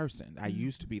that person. I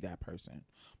used to be that person.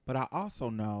 But I also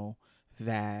know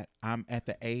that I'm at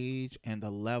the age and the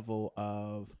level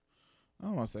of, I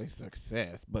don't want to say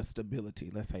success, but stability.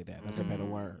 Let's say that. That's a better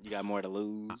word. You got more to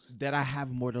lose. That I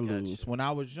have more to lose. When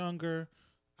I was younger,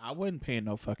 I wasn't paying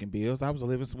no fucking bills. I was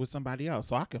living with somebody else.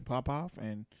 So I can pop off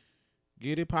and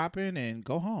get it popping and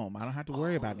go home. I don't have to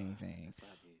worry about anything.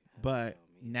 But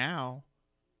now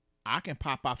I can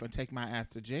pop off and take my ass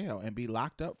to jail and be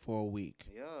locked up for a week.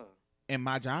 Yeah. And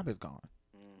my job is gone.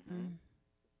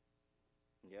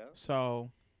 Yeah. So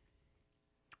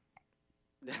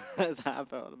that's how I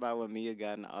felt about when Mia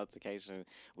got in an altercation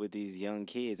with these young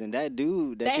kids. And that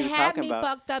dude that she was They had talking me about.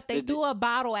 fucked up. They threw a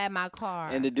bottle at my car.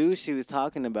 And the dude she was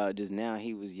talking about just now,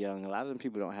 he was young. A lot of them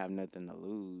people don't have nothing to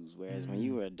lose. Whereas when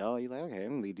you were an adult, you're like, okay, I'm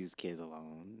going to leave these kids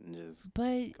alone. And just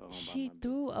but go home she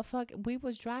threw we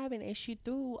was driving and she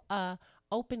threw a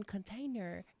open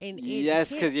container. And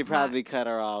yes, because you probably cut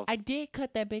her off. I did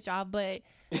cut that bitch off, but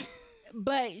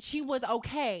but she was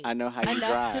okay. I know how you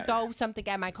enough to drive. throw something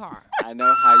at my car. I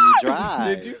know how you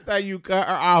drive. Did you say you cut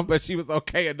her off, but she was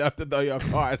okay enough to throw your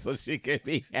car so she could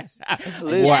be?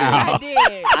 Listen, Yes, I Wow.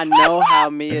 did. I know how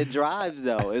Mia drives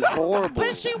though. It's horrible.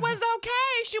 But she was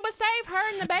okay. She was safe. Her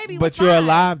and the baby. But was you're fine.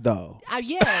 alive though.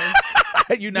 Yes.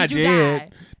 You're not Did you dead.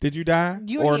 die? Did you die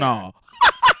You're or here. no?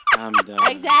 I'm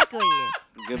done. Exactly.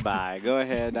 Goodbye. Go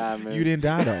ahead, Diamond. You didn't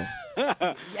die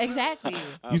though. Exactly.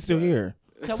 You still here.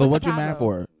 So So what's what the you mad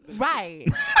for? problem? Right.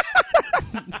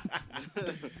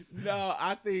 No,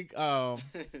 I think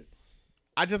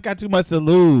I just got too much to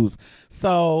lose.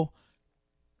 So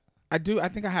I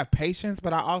think I have patience,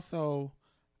 but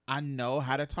I know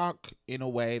how to talk in a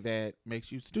way that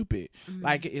makes you stupid. Mhm.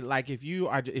 Like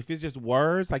if it's just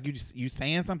words, like you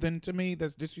saying something to me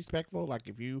that's disrespectful, like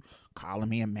if you calling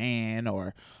me a man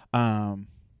or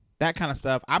that kind of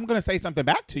stuff, I'm gonna say something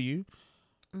back to you.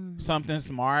 Mhm. Something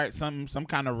smart, some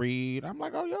kind of read. I'm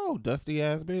like, oh yo, dusty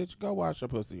ass bitch, go wash your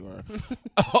pussy, or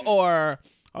or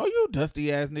oh you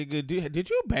dusty ass nigga, did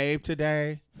you bathe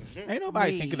today? Ain't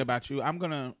nobody Read. thinking about you. I'm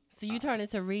gonna. So you turn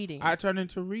into reading. I turn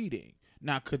into reading.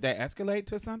 Now, could that escalate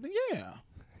to something? Yeah,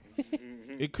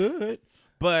 it could.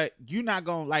 But you're not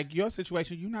gonna like your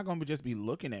situation. You're not gonna just be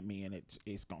looking at me and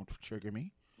it's gonna trigger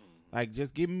me. Like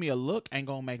just giving me a look ain't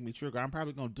gonna make me trigger. I'm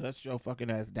probably gonna dust your fucking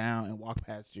ass down and walk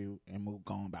past you and move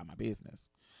on about my business.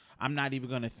 I'm not even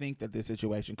gonna think that this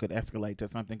situation could escalate to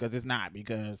something because it's not,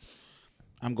 because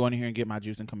I'm going in here and get my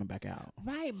juice and coming back out.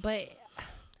 Right, but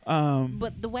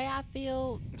the way I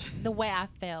feel, the way I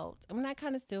felt, I mean, I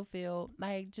kind of still feel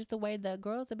like just the way the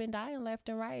girls have been dying left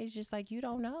and right. It's just like you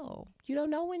don't know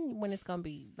when it's gonna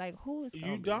be like who is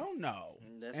You don't know.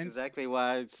 That's And exactly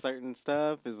why certain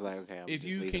stuff is like, okay, I'm if just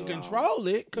you leave can it alone. control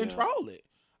it, control it.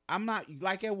 I'm not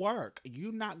like at work.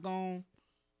 You're not gonna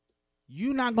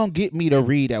get me to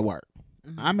read at work.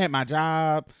 Mhm. I'm at my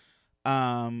job.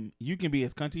 You can be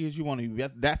as cunty as you want to be.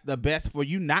 That's the best for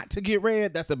you not to get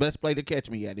read. That's the best play to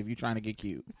catch me at if you're trying to get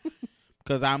cute.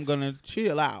 Because I'm gonna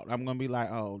chill out. I'm gonna be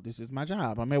like, oh, this is my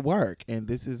job. I'm at work, and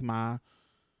this is my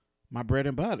bread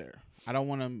and butter. I don't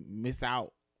want to miss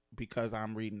out because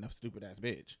I'm reading a stupid ass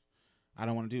bitch. I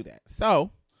don't want to do that.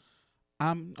 So,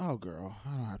 oh girl, I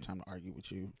don't have time to argue with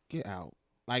you. Get out.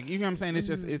 Like, you know what I'm saying? It's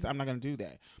just I'm not gonna do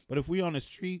that. But if we on the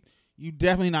street, you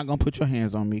definitely not gonna put your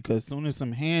hands on me, because as soon as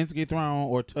some hands get thrown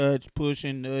or touch,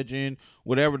 pushing, nudging,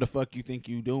 whatever the fuck you think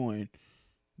you doing,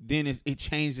 then it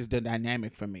changes the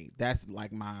dynamic for me. That's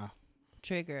like my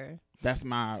trigger. That's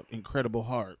my incredible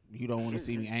heart. You don't want to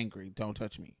see me angry. Don't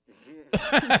touch me.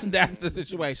 That's the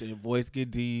situation. Your voice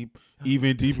get deep,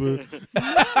 even deeper,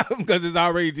 because it's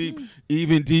already deep,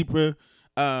 even deeper.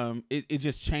 It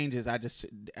just changes.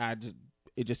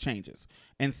 It just changes.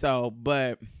 And so,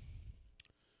 but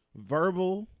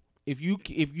verbal. If you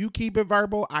keep it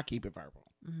verbal, I keep it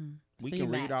verbal. Mm-hmm. We can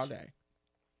read all day.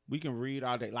 We can read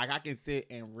all day. Like, I can sit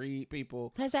and read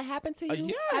people. Has that happened to you?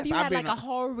 Yes, Have you I've had like been a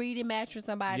whole reading match with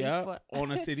somebody? Yeah, on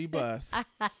a city bus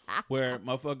where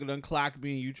motherfucker done clocked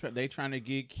me. And they trying to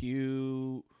get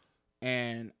cute,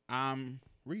 and I'm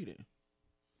reading,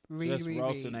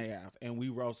 roasting their ass, and we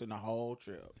roasting the whole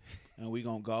trip, and we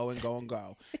gonna go and go and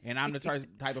go. And I'm the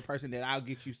type of person that I'll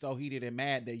get you so heated and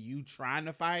mad that you trying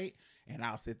to fight, and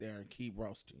I'll sit there and keep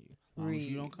roasting you. As long as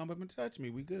you don't come up and touch me,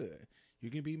 we good. You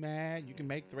can be mad, you can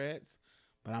make threats,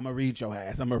 but I'm gonna read your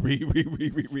ass. I'm gonna read,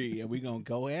 and we gonna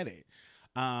go at it.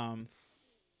 I've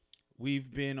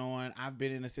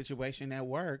been in a situation at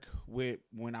work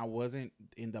when I wasn't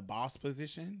in the boss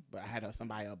position, but I had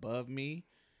somebody above me,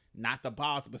 not the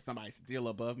boss, but somebody still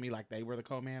above me, like they were the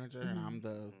co-manager, and I'm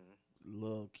the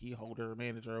little key holder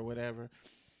manager or whatever.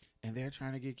 And they're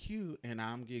trying to get cute, and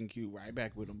I'm getting cute right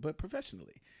back with them, but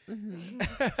professionally.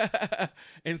 Mm-hmm.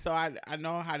 And so I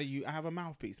know how to I have a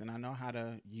mouthpiece, and I know how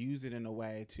to use it in a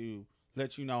way to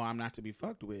let you know I'm not to be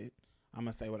fucked with. I'm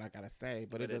going to say what I got to say,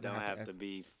 but it doesn't have to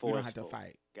be forceful. We don't have to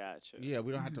fight. Gotcha. Yeah,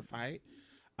 we don't have to fight.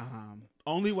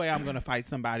 Only way I'm going to fight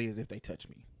somebody is if they touch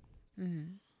me.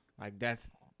 Mm-hmm. Like,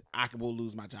 I will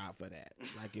lose my job for that.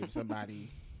 Like, if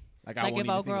somebody, like I won't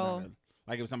even think about it.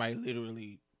 Like, if somebody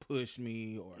literally push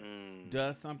me or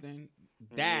does something,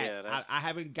 I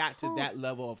haven't got to that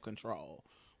level of control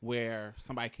where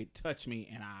somebody could touch me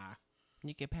and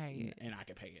you can pay it, and I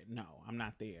can pay it. No, I'm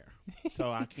not there,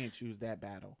 so I can't choose that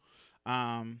battle.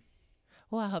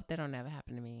 Well, I hope that don't ever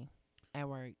happen to me at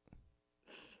work.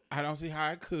 I don't see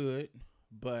how it could,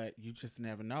 but you just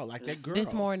never know. Like that girl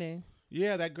this morning.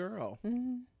 Yeah, that girl.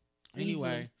 Mm-hmm.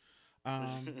 Anyway,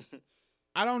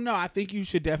 I don't know. I think you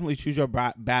should definitely choose your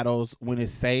battles when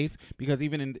it's safe, because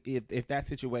even if that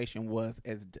situation was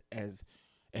as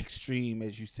extreme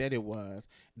as you said it was,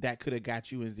 that could have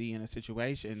got you and Z in a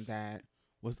situation that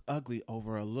was ugly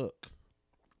over a look.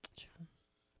 True.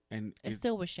 And It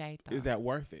still was shade, though. is that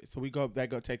worth it? So that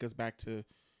go take us back to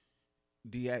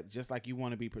just like you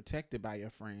want to be protected by your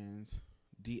friends,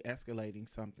 de-escalating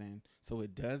something so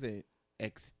it doesn't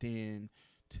extend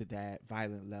to that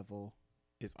violent level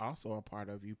is also a part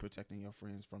of you protecting your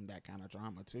friends from that kind of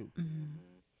drama too. Mm-hmm.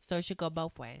 So it should go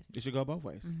both ways. It should go both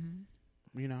ways.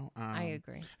 Mm-hmm. You know, I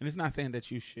agree. And it's not saying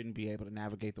that you shouldn't be able to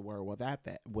navigate the world without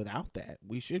that.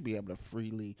 We should be able to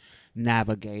freely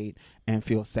navigate and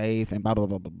feel safe and blah blah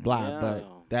blah blah blah. Yeah. But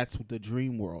that's the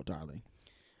dream world, darling.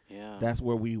 Yeah. That's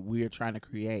where we're trying to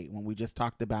create. When we just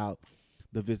talked about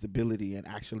the visibility and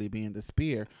actually being the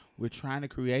spear, we're trying to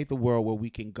create the world where we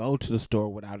can go to the store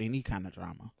without any kind of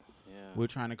drama. Yeah. We're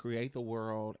trying to create the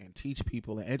world and teach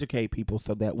people and educate people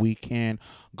so that we can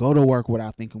go to work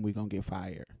without thinking we're gonna get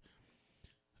fired.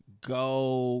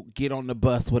 Go get on the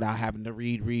bus without having to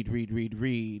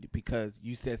read because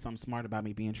you said something smart about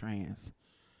me being trans.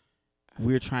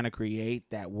 We're trying to create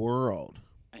that world.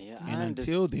 Yeah, And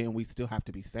until then, we still have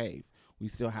to be safe. We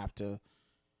still have to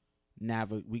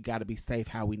we got to be safe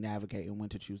how we navigate and when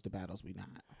to choose the battles we not.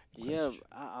 Yeah,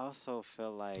 I also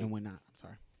feel like And when not. I'm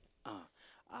sorry.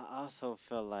 I also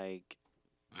feel like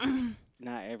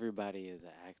not everybody is an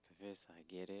activist. I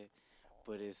get it,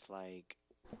 but it's like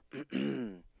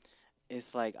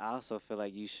it's like I also feel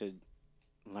like you should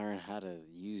learn how to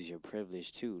use your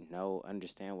privilege too.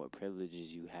 Understand what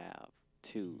privileges you have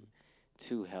to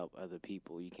help other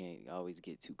people. You can't always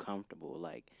get too comfortable.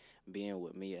 Like being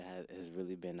with me has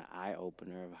really been an eye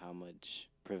opener of how much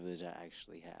privilege I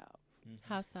actually have.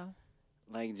 How so?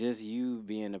 Like just you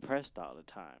being oppressed all the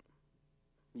time.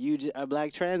 A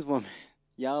black trans woman.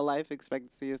 Y'all life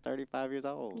expectancy is 35 years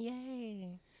old. Yay.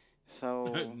 So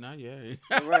Not yet.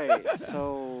 right.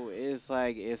 So it's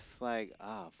like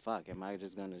oh fuck, am I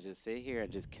just gonna just sit here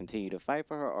and just continue to fight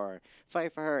for her or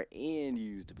fight for her and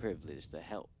use the privilege to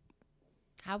help?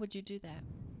 How would you do that?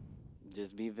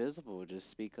 Just be visible, just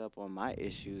speak up on my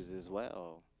issues as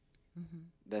well. Mm-hmm.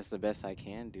 That's the best I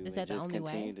can do. Is that the just only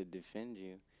continue way? to defend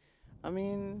you. I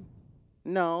mean,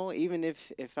 no, even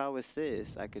if I was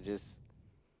cis, I could just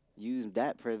use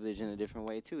that privilege in a different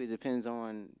way too. It depends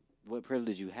on what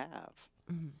privilege you have.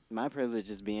 Mm-hmm. My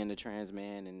privilege is being a trans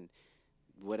man and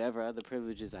whatever other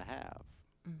privileges I have.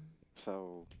 Mm-hmm.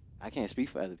 So I can't speak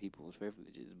for other people's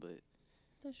privileges, but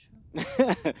That's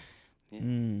true.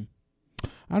 Yeah.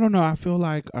 I don't know. I feel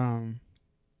like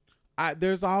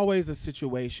there's always a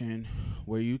situation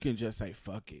where you can just say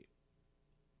fuck it.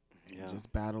 Yeah.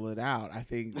 Just battle it out. I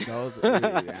think those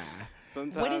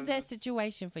Sometimes What is that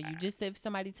situation for you? Just if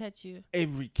somebody touch you?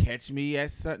 it catch me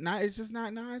as it's just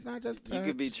not it's not just touch. you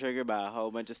could be triggered by a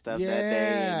whole bunch of stuff Yeah, that day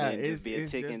and then just be a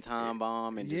it's ticking just- time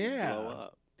bomb and just blow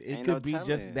up. It Ain't could no be just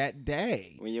telling. that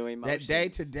day. When you're That day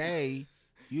to day,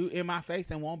 you in my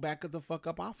face and won't back the fuck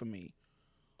up off of me.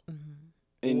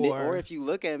 Mm-hmm. or if you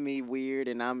look at me weird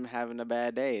and I'm having a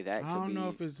bad day, that could I don't be. know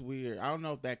if it's weird. I don't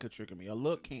know if that could trigger me. A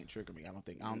look can't trigger me. I don't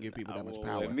think. I don't give people that much Well,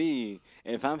 power. With me,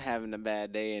 if I'm having a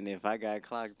bad day and if I got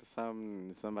clocked or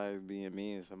something, somebody's being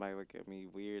mean and somebody look at me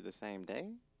weird the same day.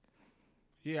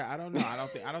 Yeah, I don't know. I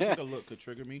don't think a look could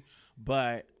trigger me.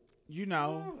 But you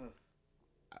know,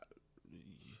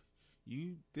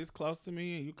 you this close to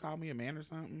me and you call me a man or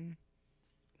something,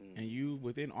 and you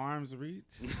within arm's reach.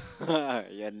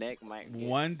 Your neck might get.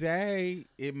 One day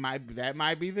that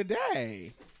might be the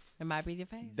day. It might be your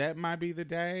face. That might be the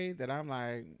day that I'm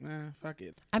like, fuck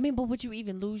it. I mean, but would you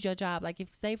even lose your job? Like,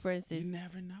 if, say, for instance, You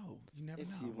never know. You never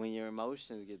It's know. when your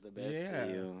emotions get the best Yeah. of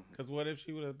you. Because what if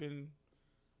she would have been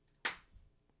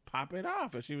pop it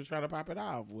off? If she was trying to pop it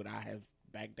off, would I have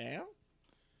backed down?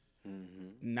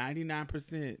 Mm-hmm.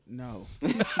 99% no.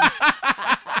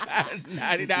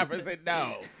 99%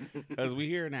 no. Because we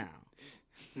here now.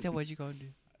 so what you gonna do?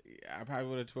 I probably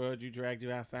would have twirled you, dragged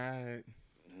you outside.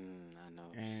 I know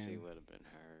she And- would have been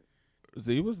hurt.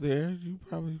 Z was there. You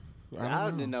probably. I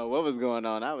didn't know what was going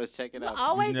on. I was checking You out.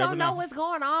 always never don't know know. what's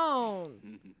going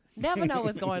on. Never know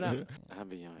what's going on. I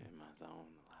be on in my zone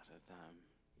a lot of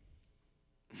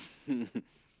the time,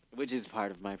 which is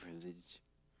part of my privilege.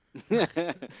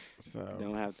 So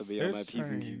Don't have to be on It's my P's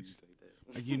and strange. Q's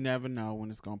like that. you never know when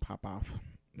it's gonna pop off.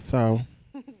 So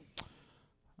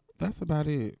that's about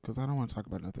it. Because I don't want to talk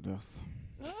about nothing else.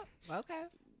 Okay.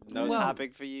 No Well-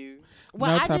 topic for you.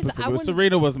 Well, no I topic just for I me. wouldn't.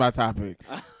 Serena was my topic.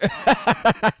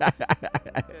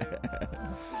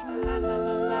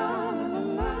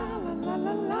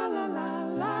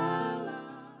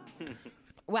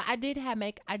 Well, I did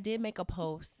make a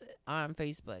post on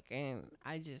Facebook, and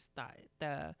I just thought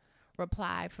the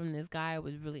reply from this guy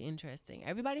was really interesting.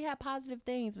 Everybody had positive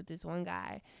things with this one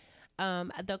guy.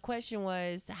 The question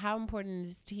was, how important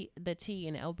is the T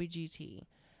in LBGT?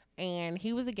 And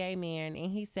he was a gay man,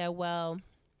 and he said, well,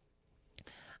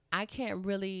 I can't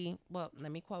really, well,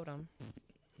 let me quote him.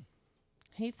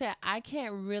 He said, I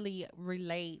can't really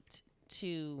relate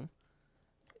to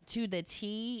the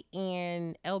T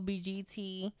in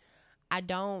LBGT. I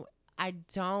don't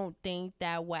think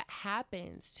that what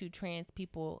happens to trans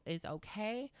people is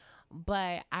okay,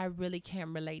 but I really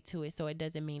can't relate to it, so it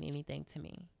doesn't mean anything to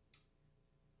me.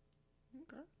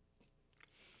 Okay.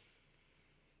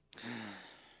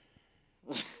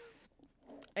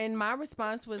 And my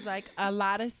response was like, a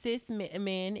lot of cis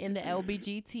men in the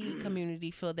LBGT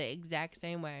community feel the exact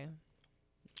same way.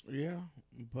 Yeah,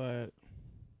 but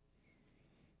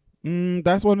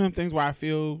that's one of them things where I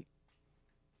feel,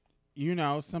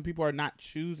 some people are not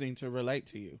choosing to relate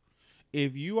to you.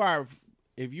 If you are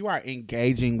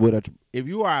engaging with if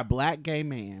you are a black gay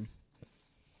man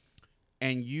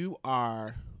and you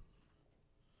are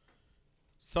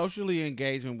socially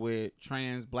engaging with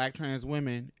black trans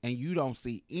women and you don't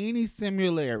see any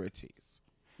similarities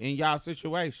in y'all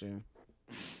situation,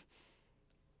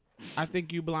 I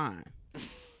think you blind.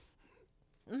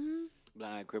 Mm-hmm.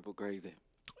 Blind, crippled, crazy.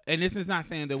 And this is not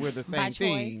saying that we're the same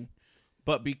thing,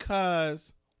 but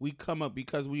because we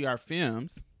are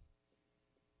femmes,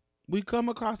 we come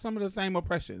across some of the same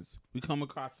oppressions. We come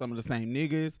across some of the same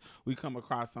niggas. We come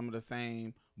across some of the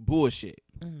same bullshit.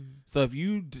 So if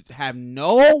you have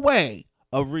no way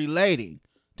of relating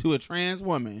to a trans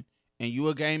woman and you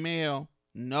a gay male,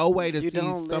 no way to see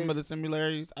some of the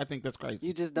similarities, I think that's crazy.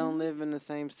 You just don't live in the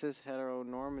same cis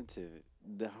heteronormative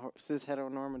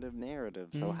narrative.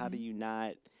 So how do you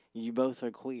not? You both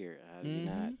are queer. How do you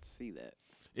not see that?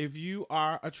 If you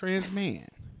are a trans man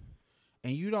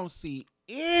and you don't see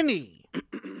any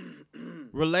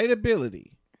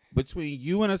relatability between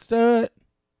you and a stud,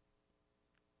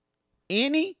 I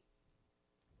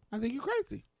think you're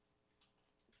crazy.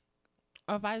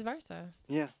 Or vice versa.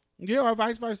 Yeah. Yeah, or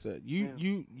vice versa.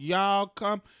 Y'all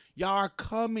are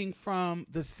coming from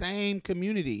the same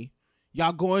community.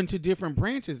 Y'all going to different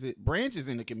branches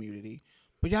in the community,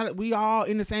 but we all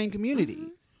in the same community. Mm-hmm.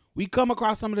 We come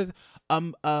across some of this.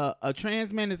 A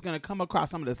trans man is going to come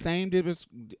across some of the same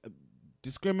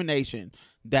discrimination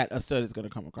that a stud is going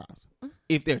to come across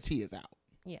if their T is out.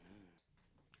 Yeah.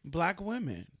 Black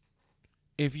women,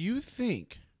 if you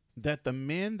think that the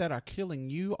men that are killing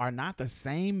you are not the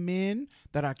same men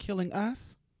that are killing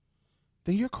us,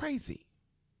 then you're crazy.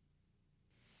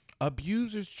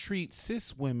 Abusers treat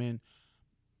cis women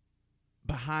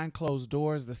behind closed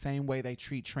doors the same way they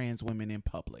treat trans women in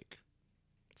public.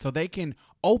 So they can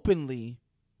openly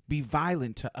be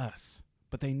violent to us,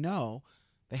 but they know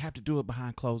they have to do it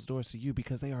behind closed doors to you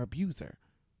because they are abuser.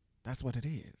 That's what it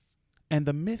is. And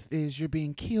the myth is you're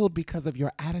being killed because of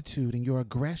your attitude and your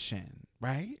aggression,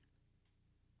 right?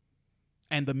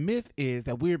 And the myth is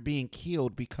that we're being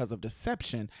killed because of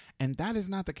deception, and that is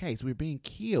not the case. We're being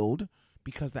killed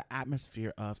because the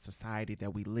atmosphere of society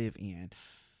that we live in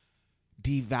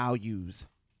devalues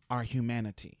our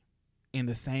humanity in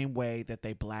the same way that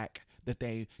they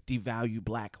devalue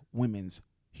black women's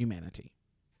humanity.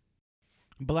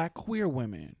 Black queer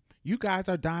women, you guys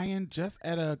are dying just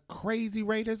at a crazy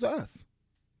rate as us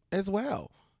as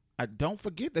well. Don't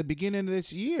forget the beginning of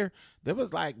this year, there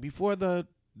was like before the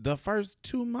first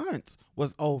 2 months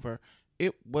was over,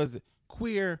 it was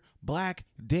queer black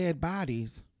dead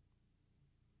bodies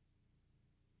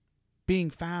being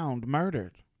found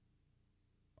murdered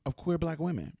of queer black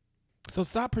women. So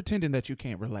stop pretending that you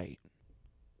can't relate.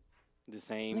 The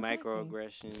same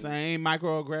microaggressions. Same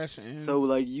microaggressions. So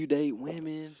like you date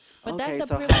women. But okay, that's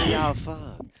the so how y'all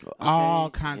fuck? Okay. All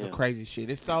kinds of crazy shit.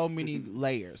 It's so many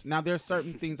layers. Now there's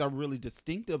certain things are really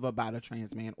distinctive about a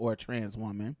trans man or a trans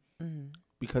woman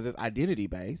because it's identity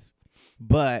based,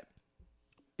 but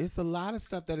it's a lot of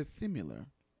stuff that is similar.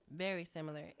 Very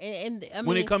similar. And I mean,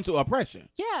 when it comes to oppression.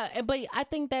 Yeah, but I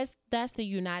think that's the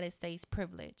United States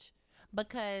privilege,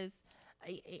 because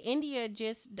India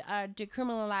just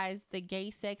decriminalized the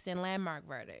gay sex and landmark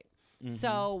verdict. Mm-hmm.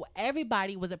 So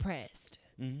everybody was oppressed.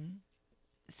 Mm-hmm.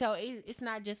 So it's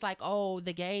not just like, oh,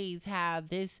 the gays have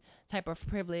this type of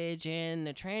privilege and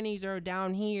the trannies are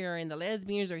down here and the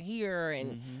lesbians are here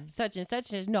and such and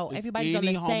such. No, it's everybody's on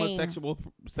the same. homosexual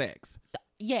sex.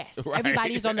 Yes, right.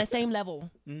 Everybody's on the same level.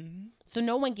 Mm-hmm. So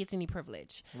no one gets any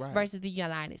privilege versus the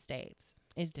United States.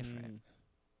 It's different.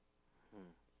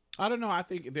 I don't know. I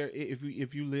think there,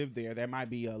 if you live there might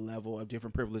be a level of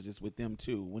different privileges with them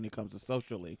too when it comes to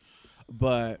socially.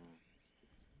 But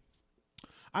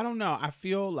I don't know. I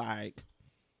feel like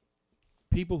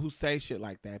people who say shit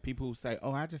like that, people who say,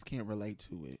 "Oh, I just can't relate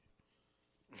to it,"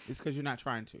 it's because you're not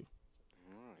trying to.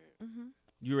 Mm-hmm.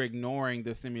 You're ignoring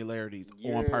the similarities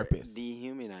You're on purpose.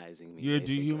 Dehumanizing me. You're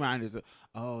basically. dehumanizing.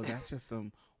 Oh, that's just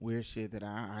some weird shit that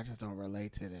I just don't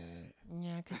relate to that.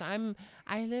 Yeah, because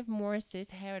I live more cis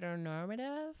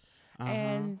heteronormative. Uh-huh.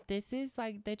 And this is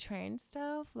like the trans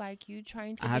stuff, like you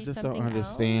trying to I be just something don't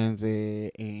understand else.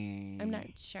 it, and I'm not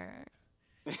sure.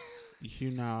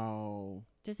 You know,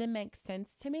 Doesn't make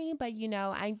sense to me, but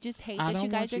I just hate I that don't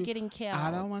you guys want are you- getting killed. I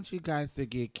don't want you guys to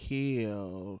get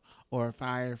killed or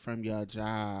fired from your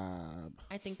job.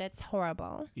 I think that's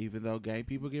horrible. Even though gay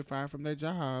people get fired from their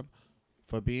job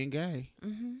for being gay,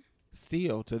 Mm-hmm.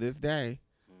 still to this day,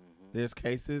 there's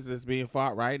cases that's being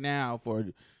fought right now for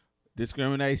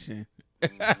discrimination.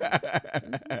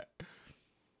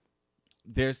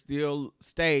 There's still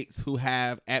states who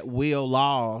have at will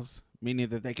laws, meaning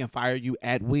that they can fire you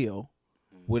at will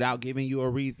without giving you a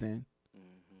reason.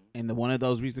 And one of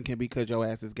those reasons can be because your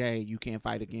ass is gay. You can't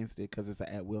fight against it because it's an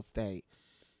at will state.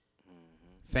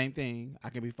 Same thing. I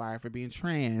can be fired for being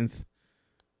trans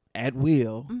at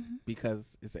will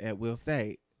because it's an at will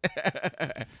state.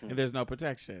 And there's no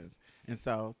protections. And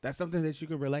so that's something that you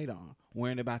can relate on,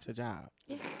 worrying about your job.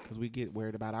 Because we get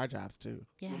worried about our jobs too.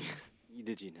 Yeah.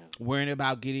 Did you know? Worrying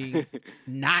about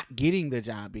not getting the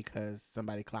job because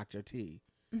somebody clocked your T.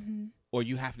 Mm-hmm. Or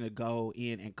you having to go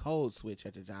in and code switch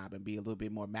at the job and be a little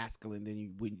bit more masculine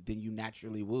than you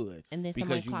naturally would. And then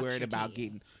because somebody you're worried clocks your about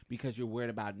T. because you're worried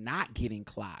about not getting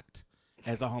clocked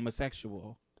as a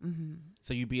homosexual. Mm-hmm.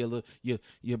 So you be a little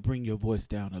you bring your voice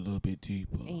down a little bit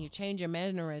deeper. And you change your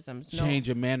mannerisms. Change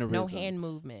your mannerisms. No hand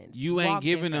movements. You ain't Walk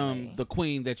giving differently. them the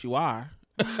queen that you are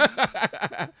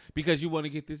because you want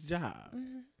to get this job.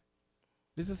 Mm-hmm.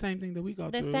 It's the same thing that we go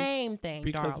The through. same thing,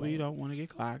 Because darling. we don't want to get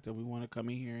clocked and we want to come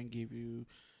in here and give you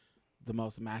the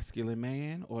most masculine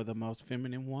man or the most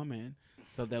feminine woman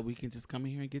so that we can just come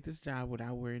in here and get this job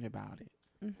without worrying about it.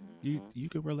 Mm-hmm. You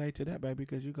can relate to that, baby,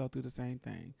 because you go through the same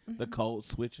thing. The code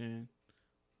switching,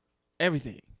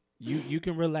 everything. You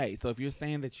can relate. So if you're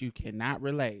saying that you cannot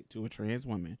relate to a trans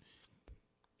woman,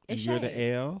 and It's you're the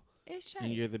shade. L It's and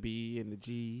shade. you're the B and the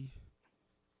G,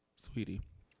 sweetie,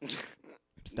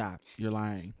 stop. You're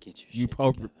lying. Get your You shit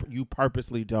together. you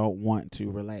purposely don't want to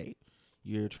relate.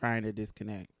 You're trying to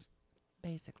disconnect,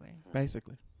 Basically.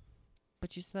 basically.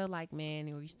 But you still like men,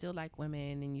 or you still like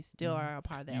women, and you still are a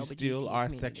part of the You LGBT still are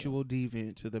community. sexual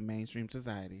deviant to the mainstream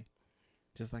society,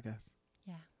 just like us.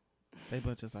 Yeah. They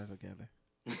bunch us all together.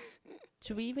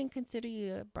 Should we even consider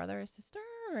you a brother or sister,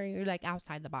 or you're like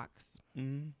outside the box?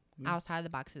 Mm-hmm. Outside the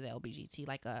box of the LGBT,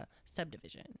 like a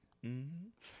subdivision. Mm-hmm.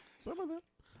 Some of them.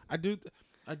 I do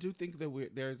think that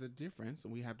there's a difference,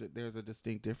 and there's a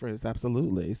distinct difference.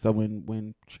 Absolutely. So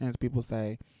when trans people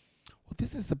say, well,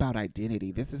 this is about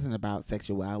identity, this isn't about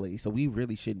sexuality, so we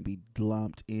really shouldn't be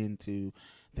lumped into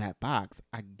that box.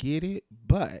 I get it,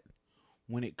 but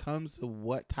when it comes to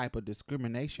what type of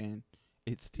discrimination,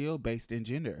 it's still based in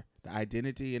gender. The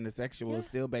identity and the sexual is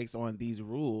still based on these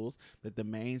rules that the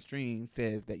mainstream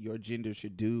says that your gender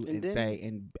should do and then- say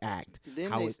and act.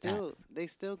 Then how they it still acts. they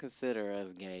still consider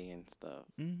us gay and stuff.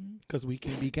 Because we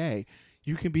can be gay.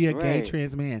 You can be a gay Right.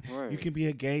 trans man. You Right. can be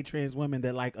a gay trans woman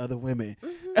that like other women.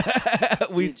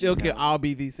 Mm-hmm. We Did still you can know? all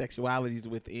be these sexualities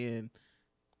within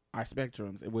our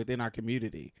spectrums and within our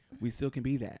community. We still can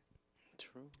be that.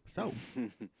 True. So,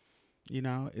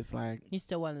 it's like You're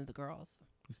still one of the girls.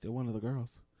 you're still one of the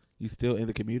girls. You still in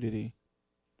the community.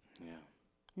 Yeah.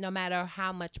 No matter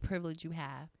how much privilege you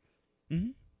have. Mm-hmm.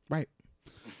 Right.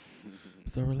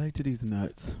 So relate to these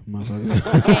nuts,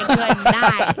 motherfucker. Okay,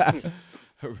 good night.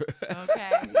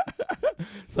 Okay.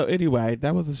 So anyway,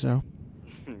 that was the show.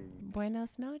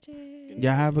 Buenos noches.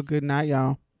 Y'all have a good night,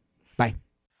 y'all. Bye.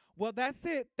 Well, that's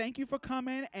it. Thank you for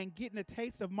coming and getting a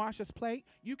taste of Marsha's Plate.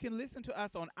 You can listen to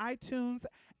us on iTunes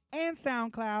and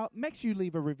SoundCloud. Make sure you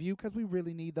leave a review because we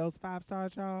really need those 5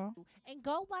 stars, y'all. And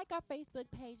go like our Facebook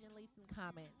page and leave some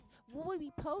comments. We will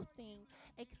be posting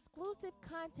exclusive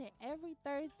content every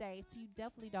Thursday, so you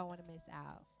definitely don't want to miss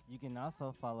out. You can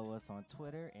also follow us on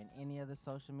Twitter and any other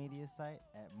social media site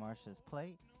at Marsha's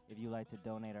Plate. If you'd like to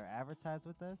donate or advertise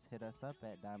with us, hit us up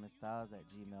at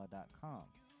diamondstyles@gmail.com.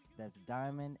 That's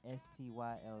diamond,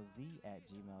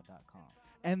 STYLZ@gmail.com.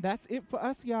 And that's it for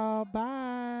us, y'all.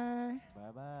 Bye.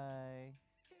 Bye-bye.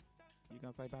 You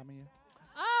gonna say bye, Mia?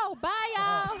 Oh, bye,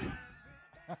 y'all.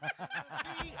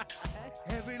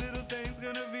 Every little thing's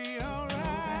gonna be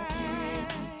alright.